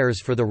dynamic fares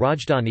for the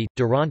Rajdhani,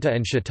 Duranta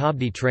and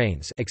Shatabdi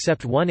trains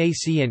except one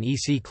AC and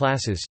EC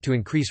classes to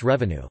increase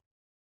revenue.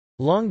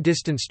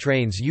 Long-distance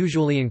trains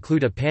usually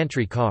include a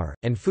pantry car,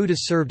 and food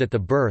is served at the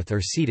berth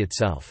or seat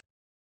itself.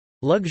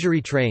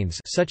 Luxury trains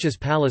such as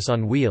Palace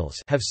on Wheels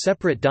have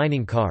separate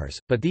dining cars,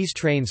 but these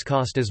trains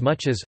cost as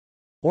much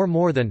as—or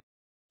more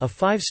than—a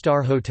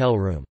 5-star hotel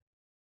room.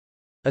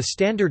 A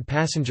standard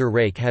passenger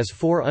rake has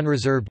 4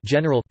 unreserved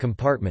general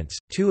compartments,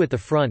 2 at the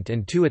front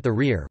and 2 at the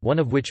rear, one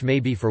of which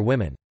may be for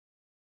women.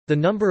 The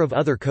number of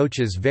other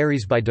coaches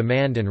varies by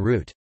demand and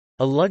route.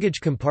 A luggage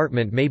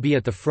compartment may be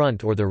at the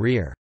front or the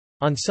rear.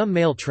 On some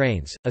mail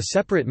trains, a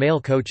separate mail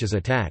coach is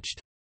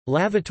attached.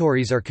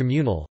 Lavatories are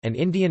communal, and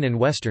Indian and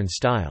Western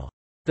style.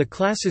 The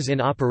classes in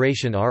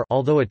operation are,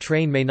 although a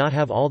train may not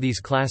have all these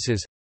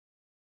classes.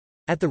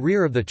 At the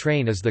rear of the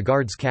train is the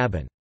guard's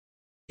cabin.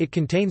 It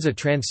contains a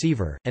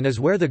transceiver, and is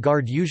where the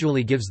guard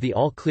usually gives the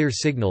all-clear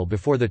signal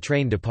before the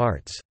train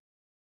departs.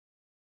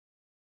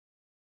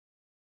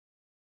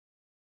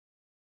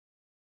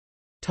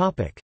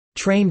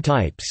 Train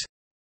types.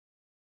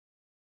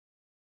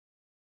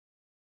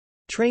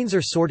 Trains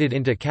are sorted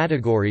into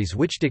categories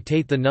which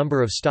dictate the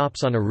number of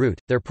stops on a route,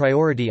 their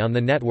priority on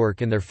the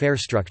network and their fare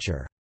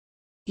structure.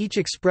 Each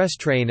express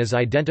train is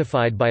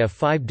identified by a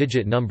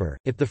 5-digit number.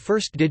 If the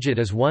first digit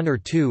is 1 or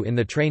 2 in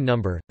the train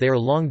number, they are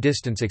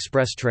long-distance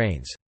express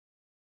trains.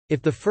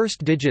 If the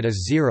first digit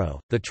is 0,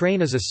 the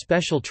train is a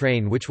special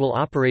train which will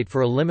operate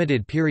for a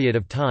limited period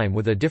of time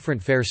with a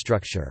different fare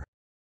structure.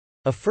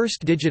 A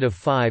first digit of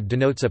 5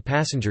 denotes a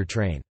passenger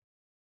train.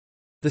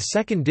 The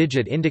second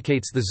digit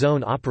indicates the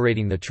zone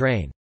operating the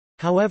train.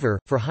 However,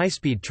 for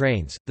high-speed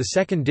trains, the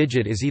second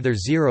digit is either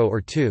 0 or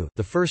 2,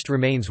 the first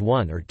remains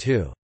 1 or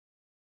 2.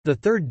 The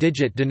third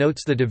digit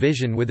denotes the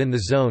division within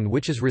the zone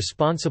which is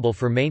responsible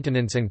for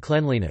maintenance and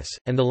cleanliness,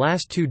 and the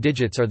last 2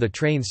 digits are the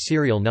train's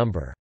serial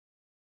number.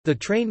 The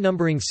train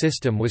numbering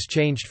system was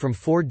changed from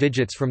 4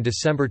 digits from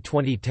December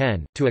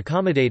 2010, to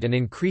accommodate an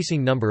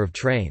increasing number of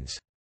trains.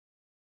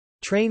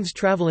 Trains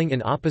traveling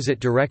in opposite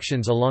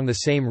directions along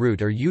the same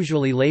route are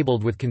usually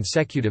labeled with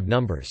consecutive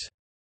numbers.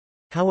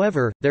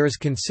 However, there is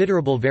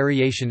considerable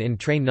variation in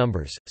train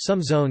numbers.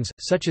 Some zones,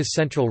 such as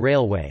Central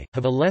Railway,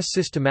 have a less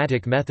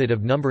systematic method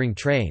of numbering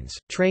trains.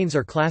 Trains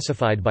are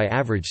classified by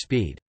average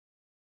speed.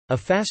 A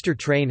faster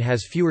train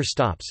has fewer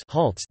stops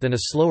halts than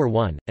a slower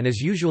one, and is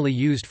usually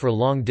used for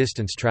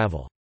long-distance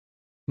travel.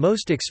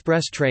 Most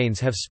express trains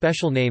have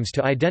special names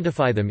to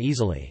identify them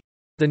easily.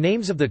 The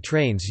names of the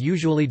trains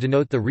usually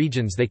denote the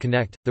regions they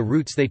connect, the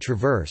routes they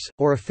traverse,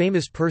 or a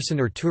famous person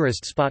or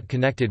tourist spot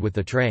connected with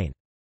the train.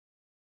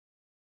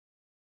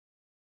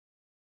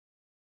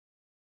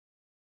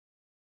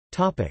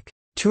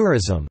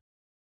 Tourism.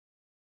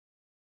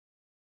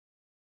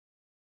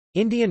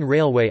 Indian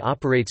Railway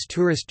operates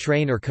tourist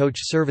train or coach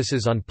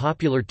services on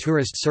popular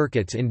tourist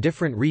circuits in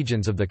different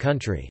regions of the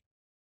country.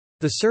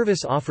 The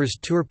service offers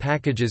tour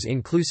packages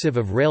inclusive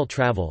of rail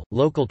travel,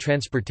 local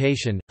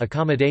transportation,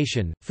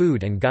 accommodation,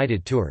 food and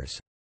guided tours.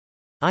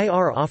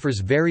 IR offers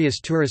various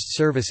tourist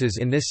services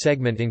in this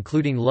segment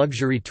including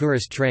luxury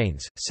tourist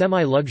trains,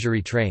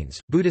 semi-luxury trains,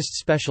 Buddhist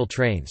special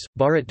trains,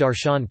 Bharat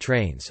Darshan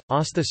trains,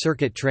 Astha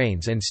circuit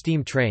trains and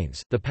steam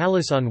trains. The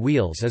Palace on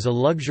Wheels is a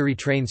luxury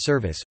train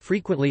service,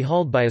 frequently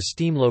hauled by a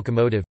steam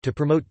locomotive, to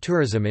promote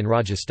tourism in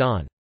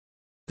Rajasthan.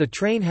 The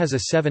train has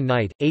a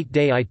 7-night,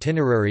 8-day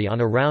itinerary on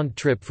a round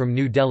trip from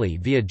New Delhi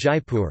via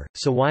Jaipur,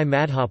 Sawai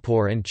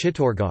Madhopur and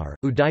Chittorgarh,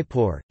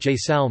 Udaipur,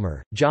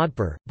 Jaisalmer,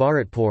 Jodhpur,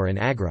 Bharatpur and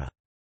Agra.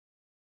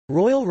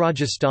 Royal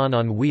Rajasthan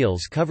on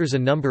Wheels covers a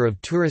number of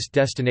tourist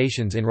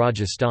destinations in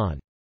Rajasthan.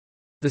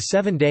 The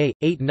 7-day,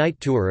 8-night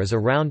tour is a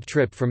round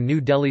trip from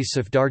New Delhi's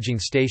Safdarjung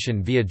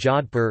station via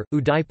Jodhpur,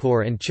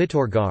 Udaipur and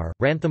Chittorgarh,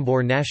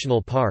 Ranthambore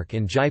National Park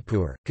in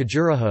Jaipur,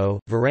 Khajuraho,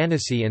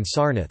 Varanasi and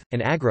Sarnath,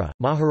 and Agra.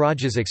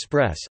 Maharajas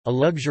Express, a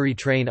luxury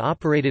train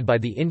operated by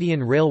the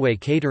Indian Railway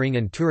Catering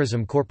and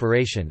Tourism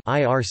Corporation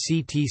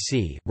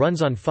 (IRCTC),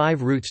 runs on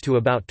 5 routes to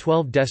about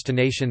 12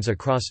 destinations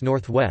across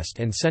northwest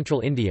and central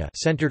India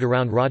centered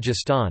around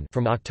Rajasthan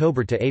from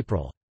October to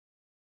April.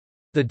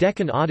 The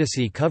Deccan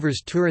Odyssey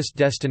covers tourist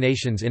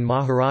destinations in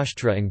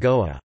Maharashtra and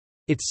Goa.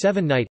 Its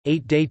 7-night,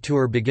 8-day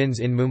tour begins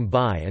in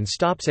Mumbai and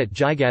stops at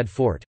Jaigad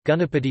Fort,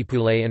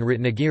 Ganapatipule and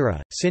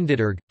Ratnagiri,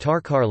 Sindhudurg,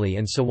 Tarkarli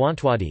and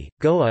Sawantwadi,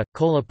 Goa,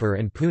 Kolhapur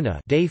and Pune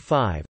Day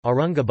 5,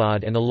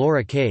 Aurangabad and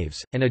Ellora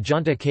Caves, and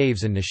Ajanta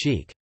Caves and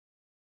Nashik.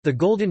 The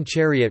Golden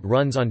Chariot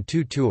runs on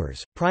 2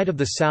 tours, Pride of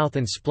the South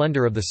and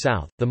Splendor of the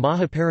South. The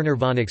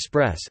Mahaparinirvan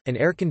Express, an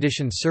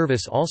air-conditioned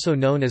service also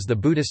known as the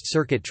Buddhist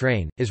Circuit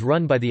Train, is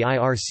run by the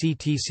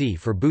IRCTC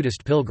for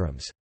Buddhist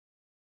pilgrims.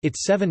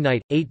 Its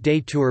 7-night,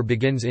 8-day tour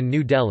begins in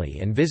New Delhi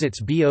and visits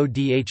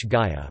Bodh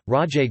Gaya,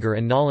 Rajagir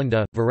and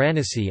Nalanda,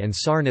 Varanasi and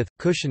Sarnath,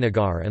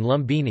 Kushinagar and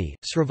Lumbini,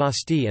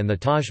 Sravasti and the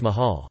Taj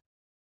Mahal.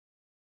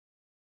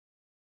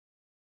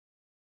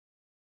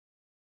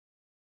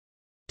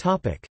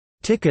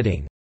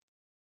 Ticketing.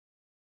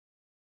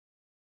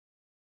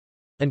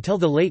 Until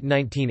the late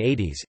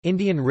 1980s,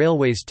 Indian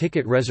Railways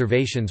ticket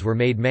reservations were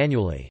made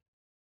manually.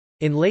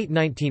 In late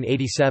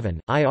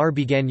 1987, IR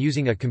began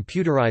using a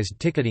computerized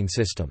ticketing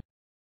system.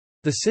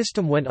 The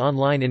system went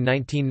online in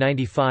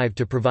 1995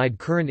 to provide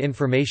current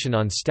information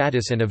on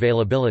status and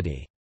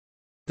availability.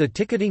 The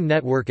ticketing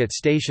network at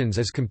stations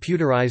is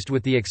computerized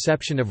with the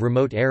exception of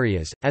remote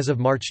areas. As of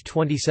March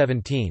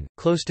 2017,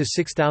 close to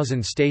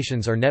 6,000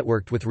 stations are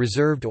networked with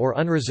reserved or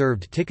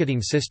unreserved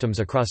ticketing systems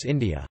across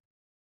India.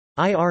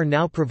 IR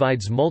now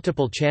provides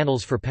multiple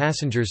channels for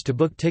passengers to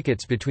book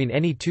tickets between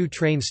any 2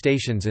 train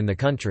stations in the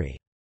country.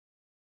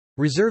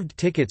 Reserved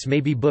tickets may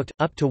be booked,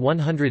 up to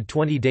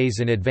 120 days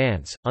in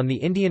advance, on the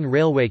Indian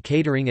Railway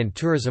Catering and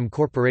Tourism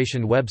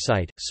Corporation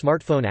website,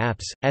 smartphone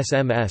apps,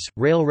 SMS,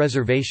 rail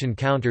reservation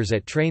counters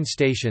at train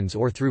stations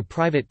or through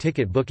private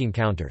ticket booking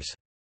counters.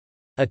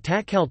 A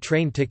Tatkal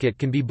train ticket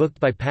can be booked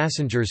by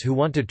passengers who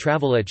want to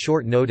travel at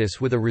short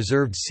notice with a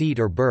reserved seat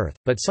or berth,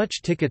 but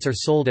such tickets are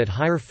sold at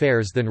higher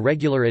fares than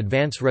regular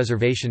advance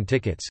reservation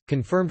tickets.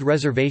 Confirmed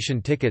reservation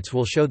tickets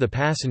will show the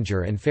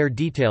passenger and fare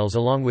details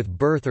along with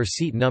berth or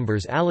seat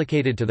numbers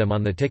allocated to them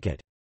on the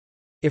ticket.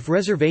 If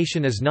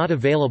reservation is not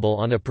available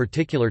on a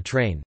particular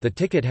train, the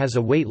ticket has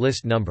a wait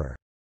list number.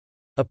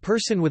 A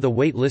person with a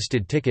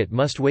wait-listed ticket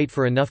must wait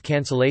for enough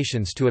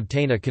cancellations to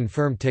obtain a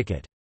confirmed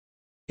ticket.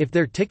 If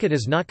their ticket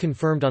is not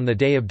confirmed on the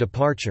day of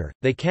departure,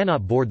 they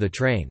cannot board the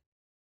train.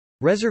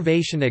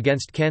 Reservation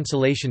against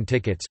cancellation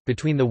tickets,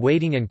 between the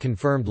waiting and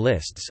confirmed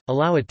lists,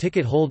 allow a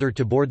ticket holder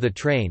to board the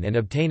train and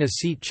obtain a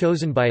seat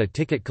chosen by a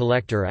ticket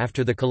collector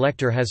after the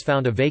collector has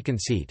found a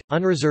vacant seat.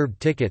 Unreserved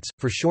tickets,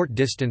 for short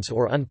distance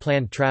or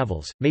unplanned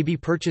travels, may be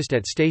purchased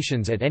at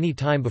stations at any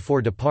time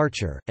before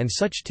departure, and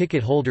such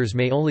ticket holders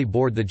may only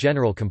board the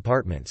general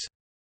compartments.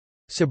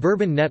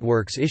 Suburban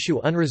networks issue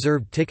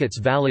unreserved tickets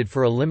valid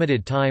for a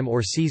limited time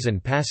or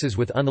season passes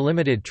with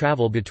unlimited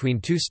travel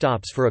between two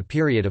stops for a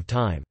period of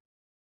time.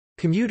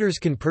 Commuters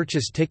can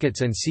purchase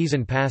tickets and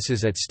season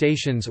passes at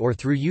stations or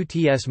through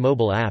UTS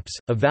mobile apps.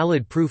 A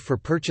valid proof for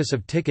purchase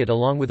of ticket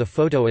along with a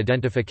photo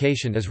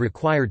identification is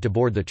required to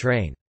board the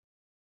train.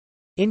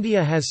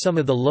 India has some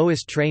of the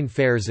lowest train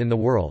fares in the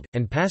world,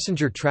 and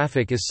passenger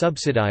traffic is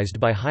subsidized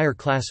by higher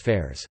class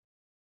fares.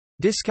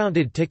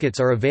 Discounted tickets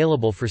are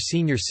available for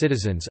senior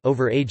citizens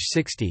over age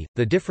 60,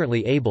 the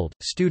differently abled,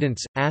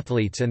 students,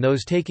 athletes and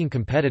those taking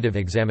competitive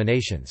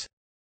examinations.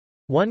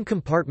 One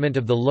compartment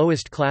of the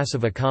lowest class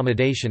of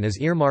accommodation is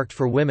earmarked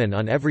for women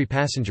on every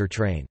passenger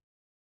train.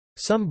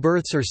 Some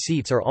berths or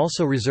seats are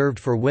also reserved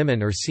for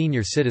women or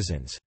senior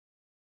citizens.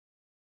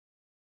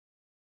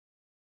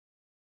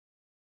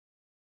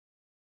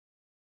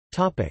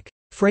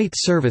 Freight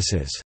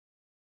services.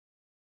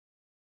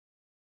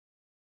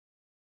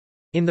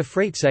 In the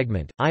freight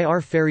segment,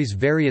 IR ferries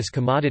various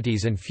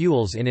commodities and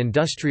fuels in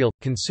industrial,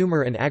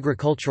 consumer and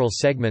agricultural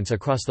segments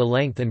across the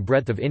length and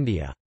breadth of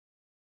India.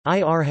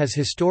 IR has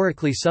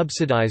historically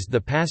subsidized the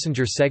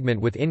passenger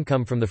segment with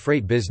income from the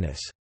freight business.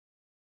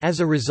 As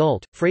a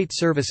result, freight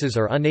services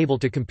are unable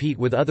to compete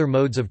with other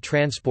modes of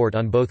transport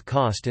on both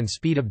cost and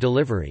speed of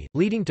delivery,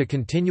 leading to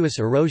continuous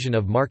erosion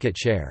of market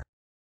share.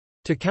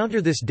 To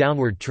counter this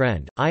downward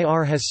trend,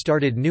 IR has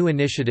started new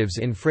initiatives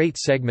in freight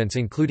segments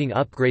including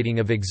upgrading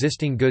of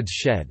existing goods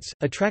sheds,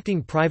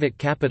 attracting private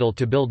capital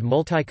to build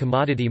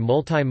multi-commodity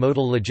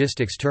multimodal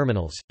logistics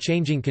terminals,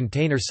 changing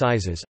container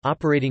sizes,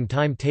 operating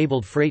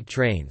time-tabled freight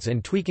trains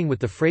and tweaking with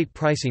the freight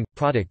pricing,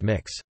 product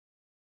mix.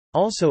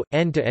 Also,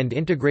 end-to-end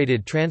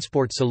integrated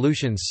transport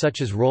solutions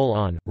such as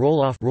roll-on,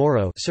 roll-off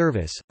 (RoRo)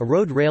 service, a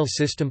road rail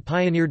system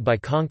pioneered by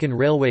Konkan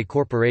Railway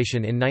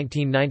Corporation in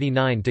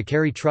 1999 to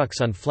carry trucks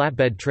on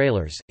flatbed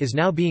trailers, is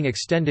now being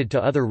extended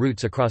to other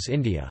routes across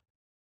India.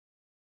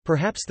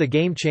 Perhaps the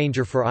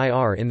game-changer for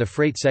IR in the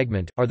freight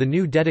segment, are the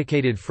new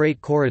dedicated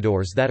freight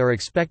corridors that are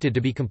expected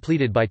to be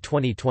completed by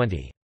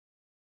 2020.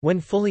 When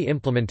fully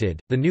implemented,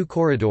 the new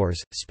corridors,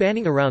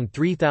 spanning around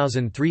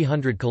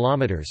 3,300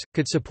 km,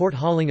 could support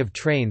hauling of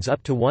trains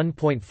up to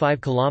 1.5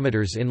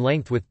 km in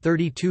length with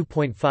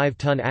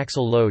 32.5-ton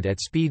axle load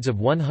at speeds of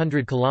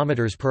 100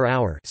 km per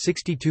hour,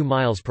 62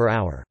 miles per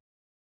hour.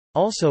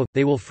 Also,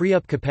 they will free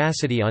up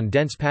capacity on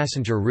dense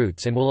passenger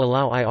routes and will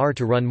allow IR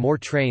to run more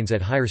trains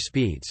at higher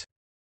speeds.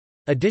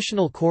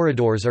 Additional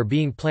corridors are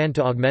being planned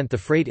to augment the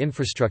freight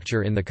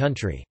infrastructure in the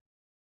country.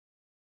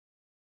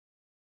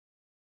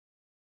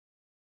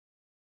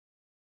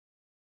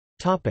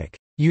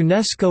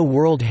 UNESCO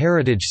World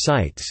Heritage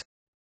Sites.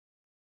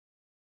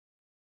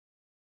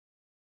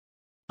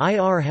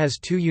 IR has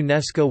two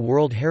UNESCO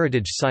World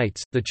Heritage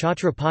Sites, the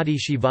Chhatrapati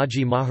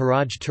Shivaji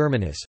Maharaj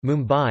Terminus,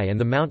 Mumbai and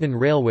the Mountain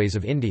Railways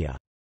of India.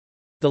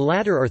 The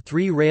latter are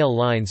three rail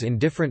lines in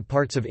different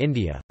parts of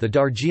India: the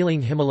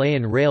Darjeeling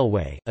Himalayan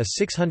Railway, a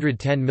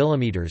 610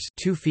 mm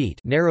 (2 feet)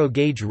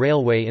 narrow-gauge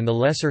railway in the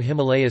Lesser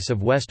Himalayas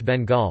of West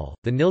Bengal,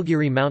 the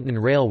Nilgiri Mountain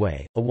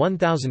Railway, a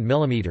 1000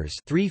 mm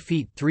 (3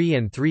 feet 3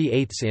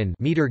 3/8 in)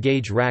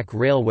 meter-gauge rack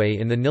railway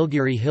in the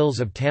Nilgiri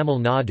Hills of Tamil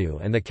Nadu,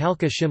 and the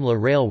Kalka-Shimla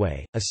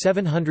Railway, a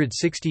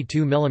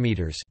 762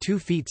 mm (2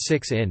 feet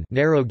 6 in)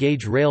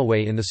 narrow-gauge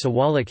railway in the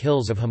Siwalik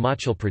Hills of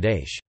Himachal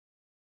Pradesh.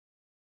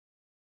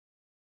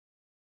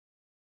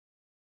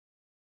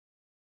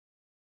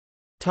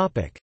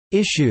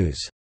 Issues.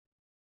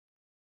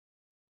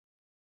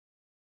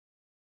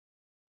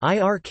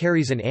 IR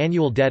carries an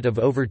annual debt of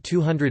over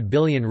 200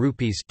 billion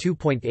rupees,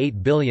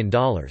 $2.8 billion.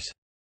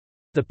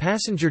 The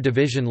passenger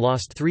division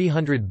lost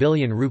 300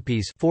 billion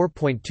rupees,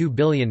 $4.2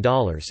 billion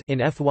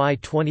in FY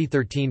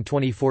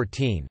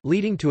 2013-2014,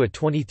 leading to a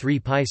 23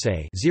 paise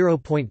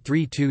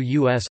 (0.32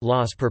 US)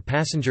 loss per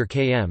passenger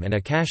km and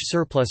a cash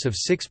surplus of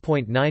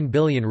 6.9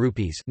 billion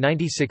rupees,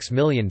 $96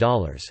 million.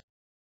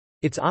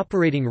 Its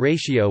operating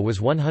ratio was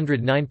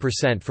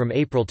 109% from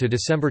April to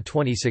December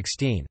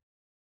 2016.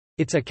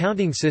 Its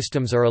accounting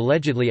systems are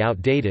allegedly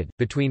outdated.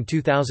 Between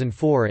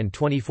 2004 and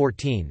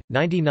 2014,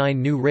 99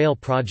 new rail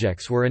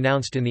projects were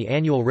announced in the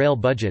annual rail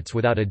budgets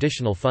without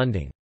additional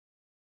funding.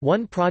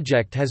 One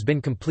project has been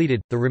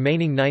completed, the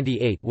remaining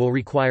 98 will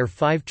require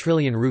 5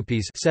 trillion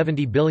rupees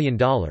 $70 billion,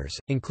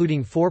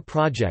 including 4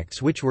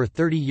 projects which were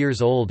 30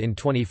 years old in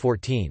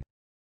 2014.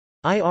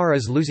 IR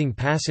is losing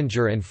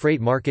passenger and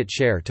freight market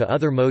share to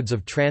other modes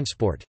of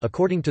transport,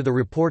 according to the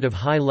report of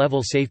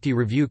High-Level Safety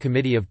Review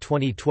Committee of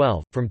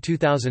 2012. From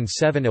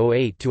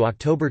 2007-08 to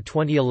October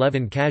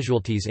 2011,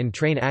 casualties in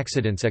train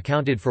accidents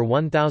accounted for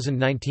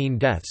 1,019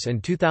 deaths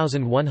and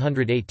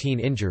 2,118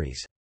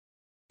 injuries.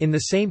 In the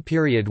same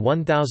period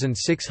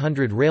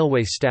 1,600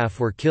 railway staff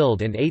were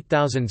killed and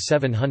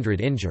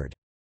 8,700 injured.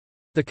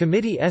 The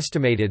committee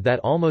estimated that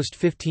almost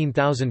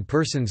 15,000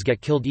 persons get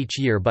killed each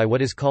year by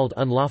what is called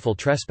unlawful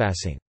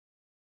trespassing.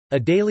 A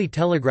Daily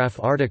Telegraph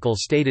article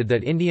stated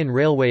that Indian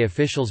railway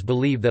officials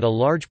believe that a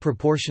large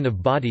proportion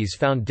of bodies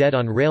found dead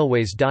on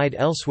railways died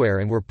elsewhere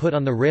and were put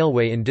on the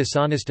railway in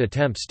dishonest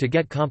attempts to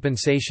get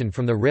compensation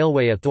from the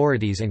railway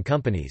authorities and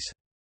companies.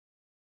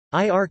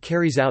 IR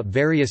carries out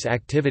various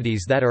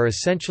activities that are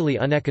essentially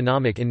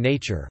uneconomic in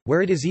nature,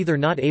 where it is either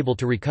not able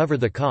to recover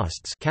the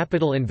costs,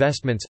 capital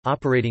investments,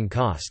 operating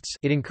costs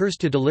it incurs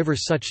to deliver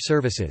such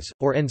services,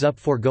 or ends up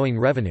foregoing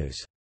revenues.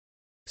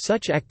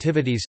 Such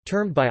activities,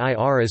 termed by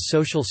IR as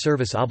social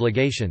service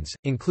obligations,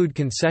 include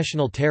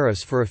concessional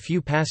tariffs for a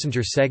few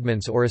passenger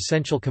segments or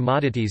essential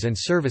commodities and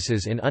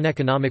services in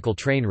uneconomical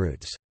train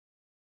routes.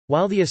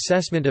 While the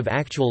assessment of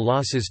actual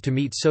losses to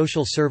meet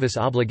social service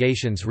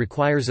obligations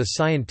requires a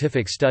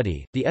scientific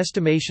study, the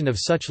estimation of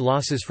such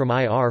losses from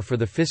IR for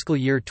the fiscal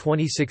year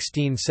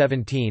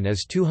 2016-17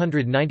 is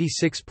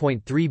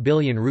 296.3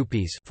 billion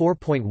rupees,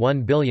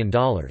 $4.1 billion.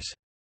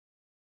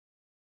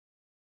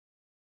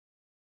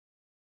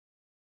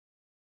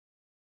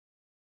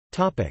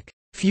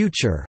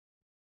 Future.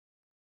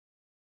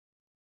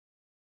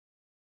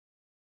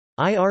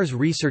 IR's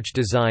Research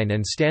Design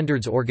and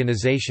Standards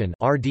Organization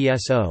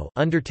 (RDSO)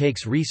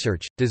 undertakes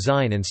research,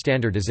 design and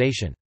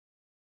standardization.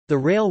 The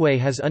railway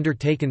has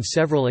undertaken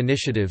several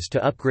initiatives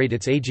to upgrade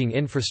its aging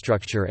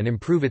infrastructure and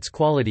improve its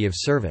quality of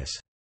service.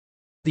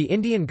 The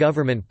Indian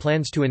government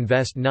plans to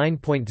invest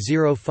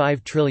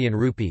 9.05 trillion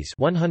rupees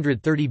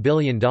 $130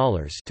 billion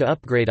to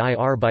upgrade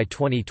IR by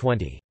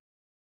 2020.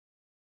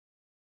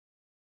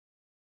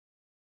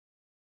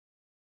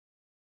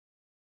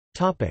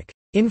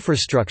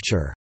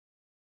 Infrastructure.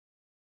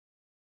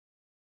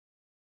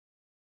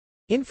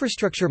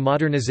 Infrastructure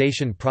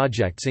modernization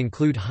projects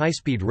include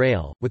high-speed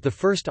rail, with the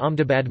first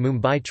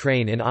Ahmedabad-Mumbai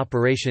train in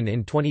operation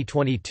in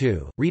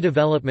 2022,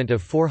 redevelopment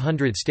of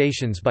 400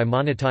 stations by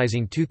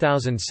monetizing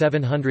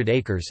 2,700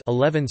 acres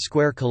 11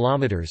 square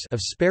kilometers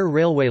of spare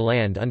railway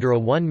land under a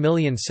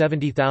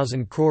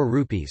 1,070,000 crore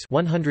rupees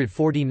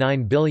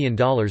 $149 billion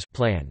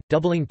plan,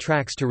 doubling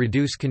tracks to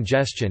reduce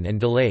congestion and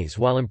delays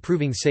while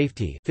improving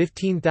safety.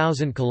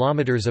 15,000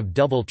 kilometers of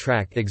double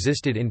track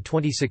existed in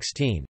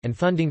 2016, and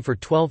funding for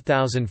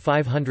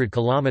 12,500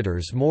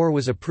 kilometers more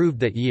was approved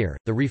that year.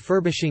 The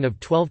refurbishing of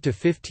 12 to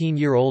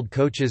 15-year-old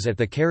coaches at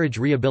the Carriage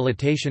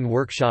Rehabilitation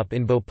Workshop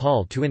in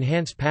Bhopal to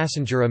enhance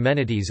passenger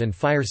amenities and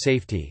fire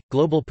safety.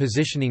 Global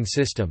Positioning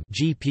System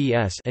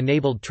 (GPS)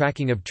 enabled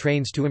tracking of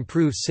trains to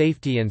improve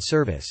safety and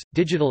service.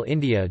 Digital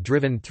India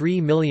driven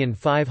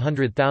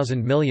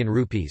 3,500,000 million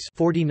rupees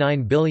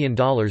 $49 billion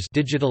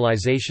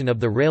digitalization of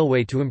the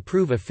railway to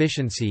improve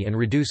efficiency and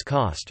reduce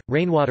cost.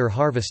 Rainwater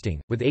harvesting,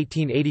 with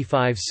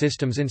 1885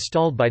 systems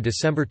installed by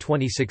December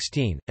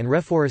 2016, and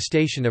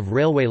reforestation of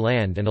railway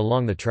land and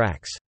along the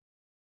tracks.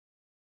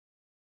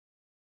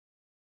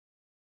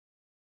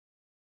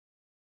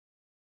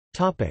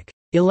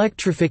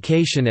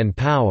 Electrification and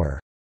power.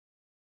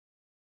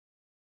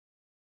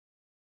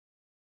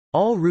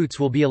 All routes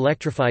will be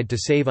electrified to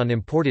save on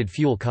imported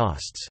fuel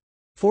costs.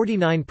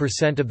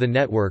 49% of the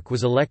network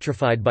was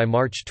electrified by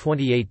March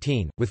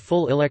 2018, with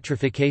full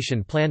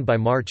electrification planned by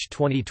March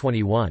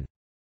 2021.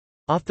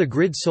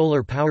 Off-the-grid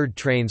solar-powered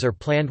trains are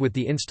planned with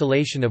the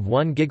installation of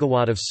 1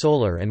 gigawatt of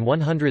solar and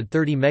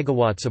 130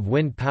 megawatts of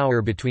wind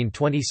power between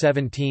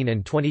 2017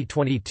 and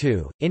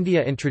 2022.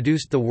 India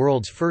introduced the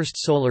world's first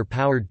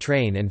solar-powered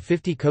train and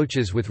 50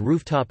 coaches with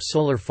rooftop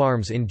solar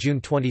farms in June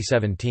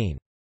 2017.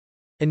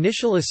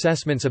 Initial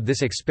assessments of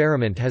this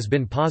experiment has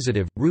been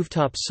positive.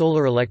 Rooftop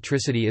solar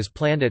electricity is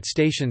planned at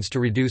stations to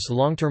reduce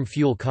long-term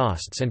fuel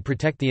costs and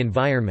protect the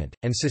environment,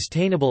 and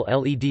sustainable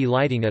LED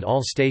lighting at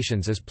all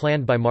stations is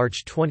planned by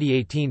March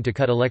 2018 to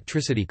cut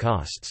electricity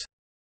costs.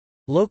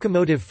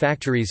 Locomotive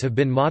factories have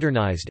been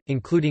modernized,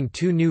 including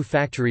 2 new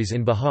factories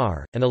in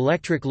Bihar, an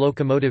electric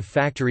locomotive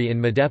factory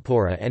in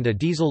Madhepura and a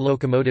diesel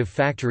locomotive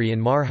factory in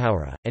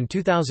Marhaura, and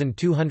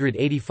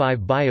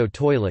 2,285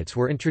 bio-toilets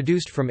were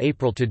introduced from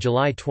April to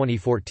July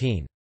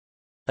 2014.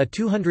 A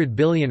 200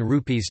 billion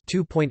rupees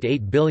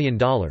 $2.8 billion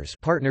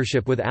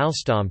partnership with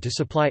Alstom to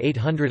supply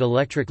 800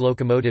 electric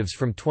locomotives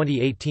from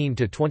 2018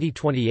 to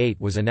 2028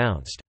 was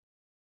announced.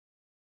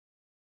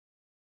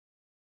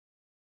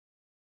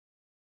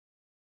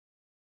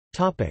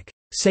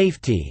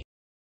 Safety.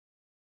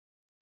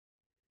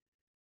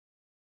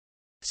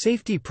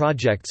 Safety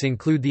projects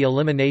include the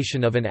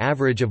elimination of an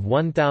average of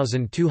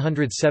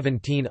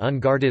 1,217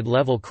 unguarded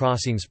level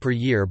crossings per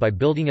year by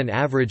building an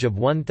average of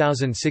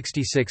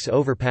 1,066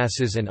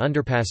 overpasses and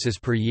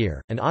underpasses per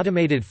year. An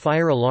automated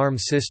fire alarm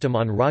system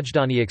on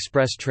Rajdhani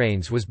Express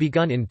trains was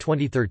begun in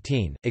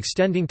 2013,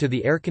 extending to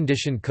the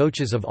air-conditioned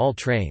coaches of all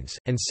trains,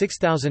 and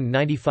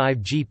 6,095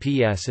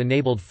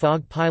 GPS-enabled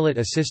fog pilot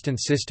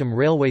assistance system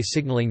railway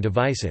signaling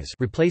devices,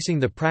 replacing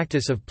the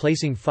practice of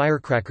placing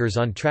firecrackers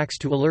on tracks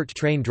to alert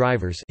train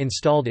drivers,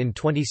 installed in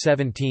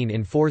 2017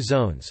 in 4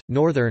 zones: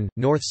 northern,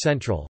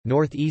 north-central,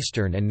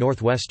 northeastern and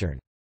northwestern.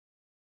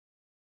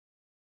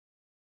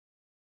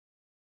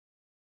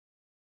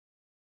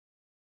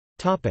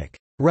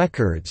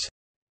 Records.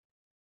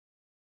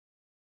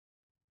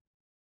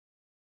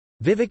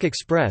 Vivek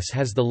Express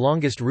has the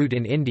longest route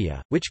in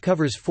India, which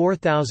covers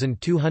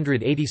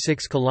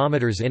 4,286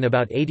 kilometres in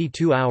about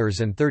 82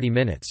 hours and 30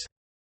 minutes.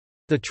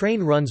 The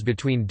train runs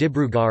between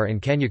Dibrugarh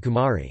and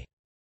Kanyakumari.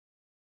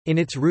 In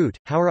its route,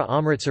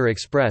 Howrah-Amritsar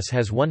Express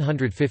has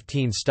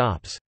 115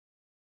 stops.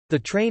 The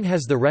train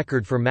has the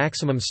record for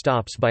maximum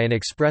stops by an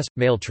express,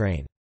 mail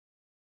train.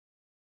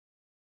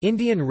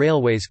 Indian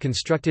Railways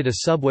constructed a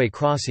subway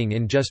crossing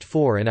in just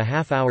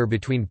 4.5 hours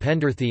between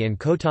Pendarthi and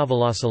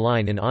Kotavalasa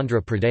line in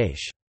Andhra Pradesh.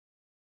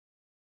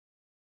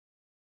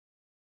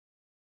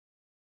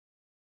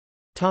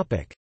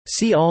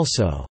 See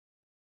also: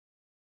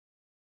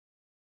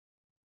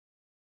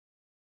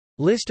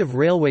 List of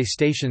railway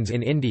stations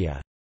in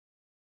India,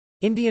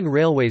 Indian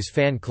Railways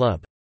Fan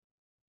Club.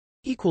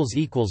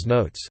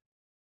 Notes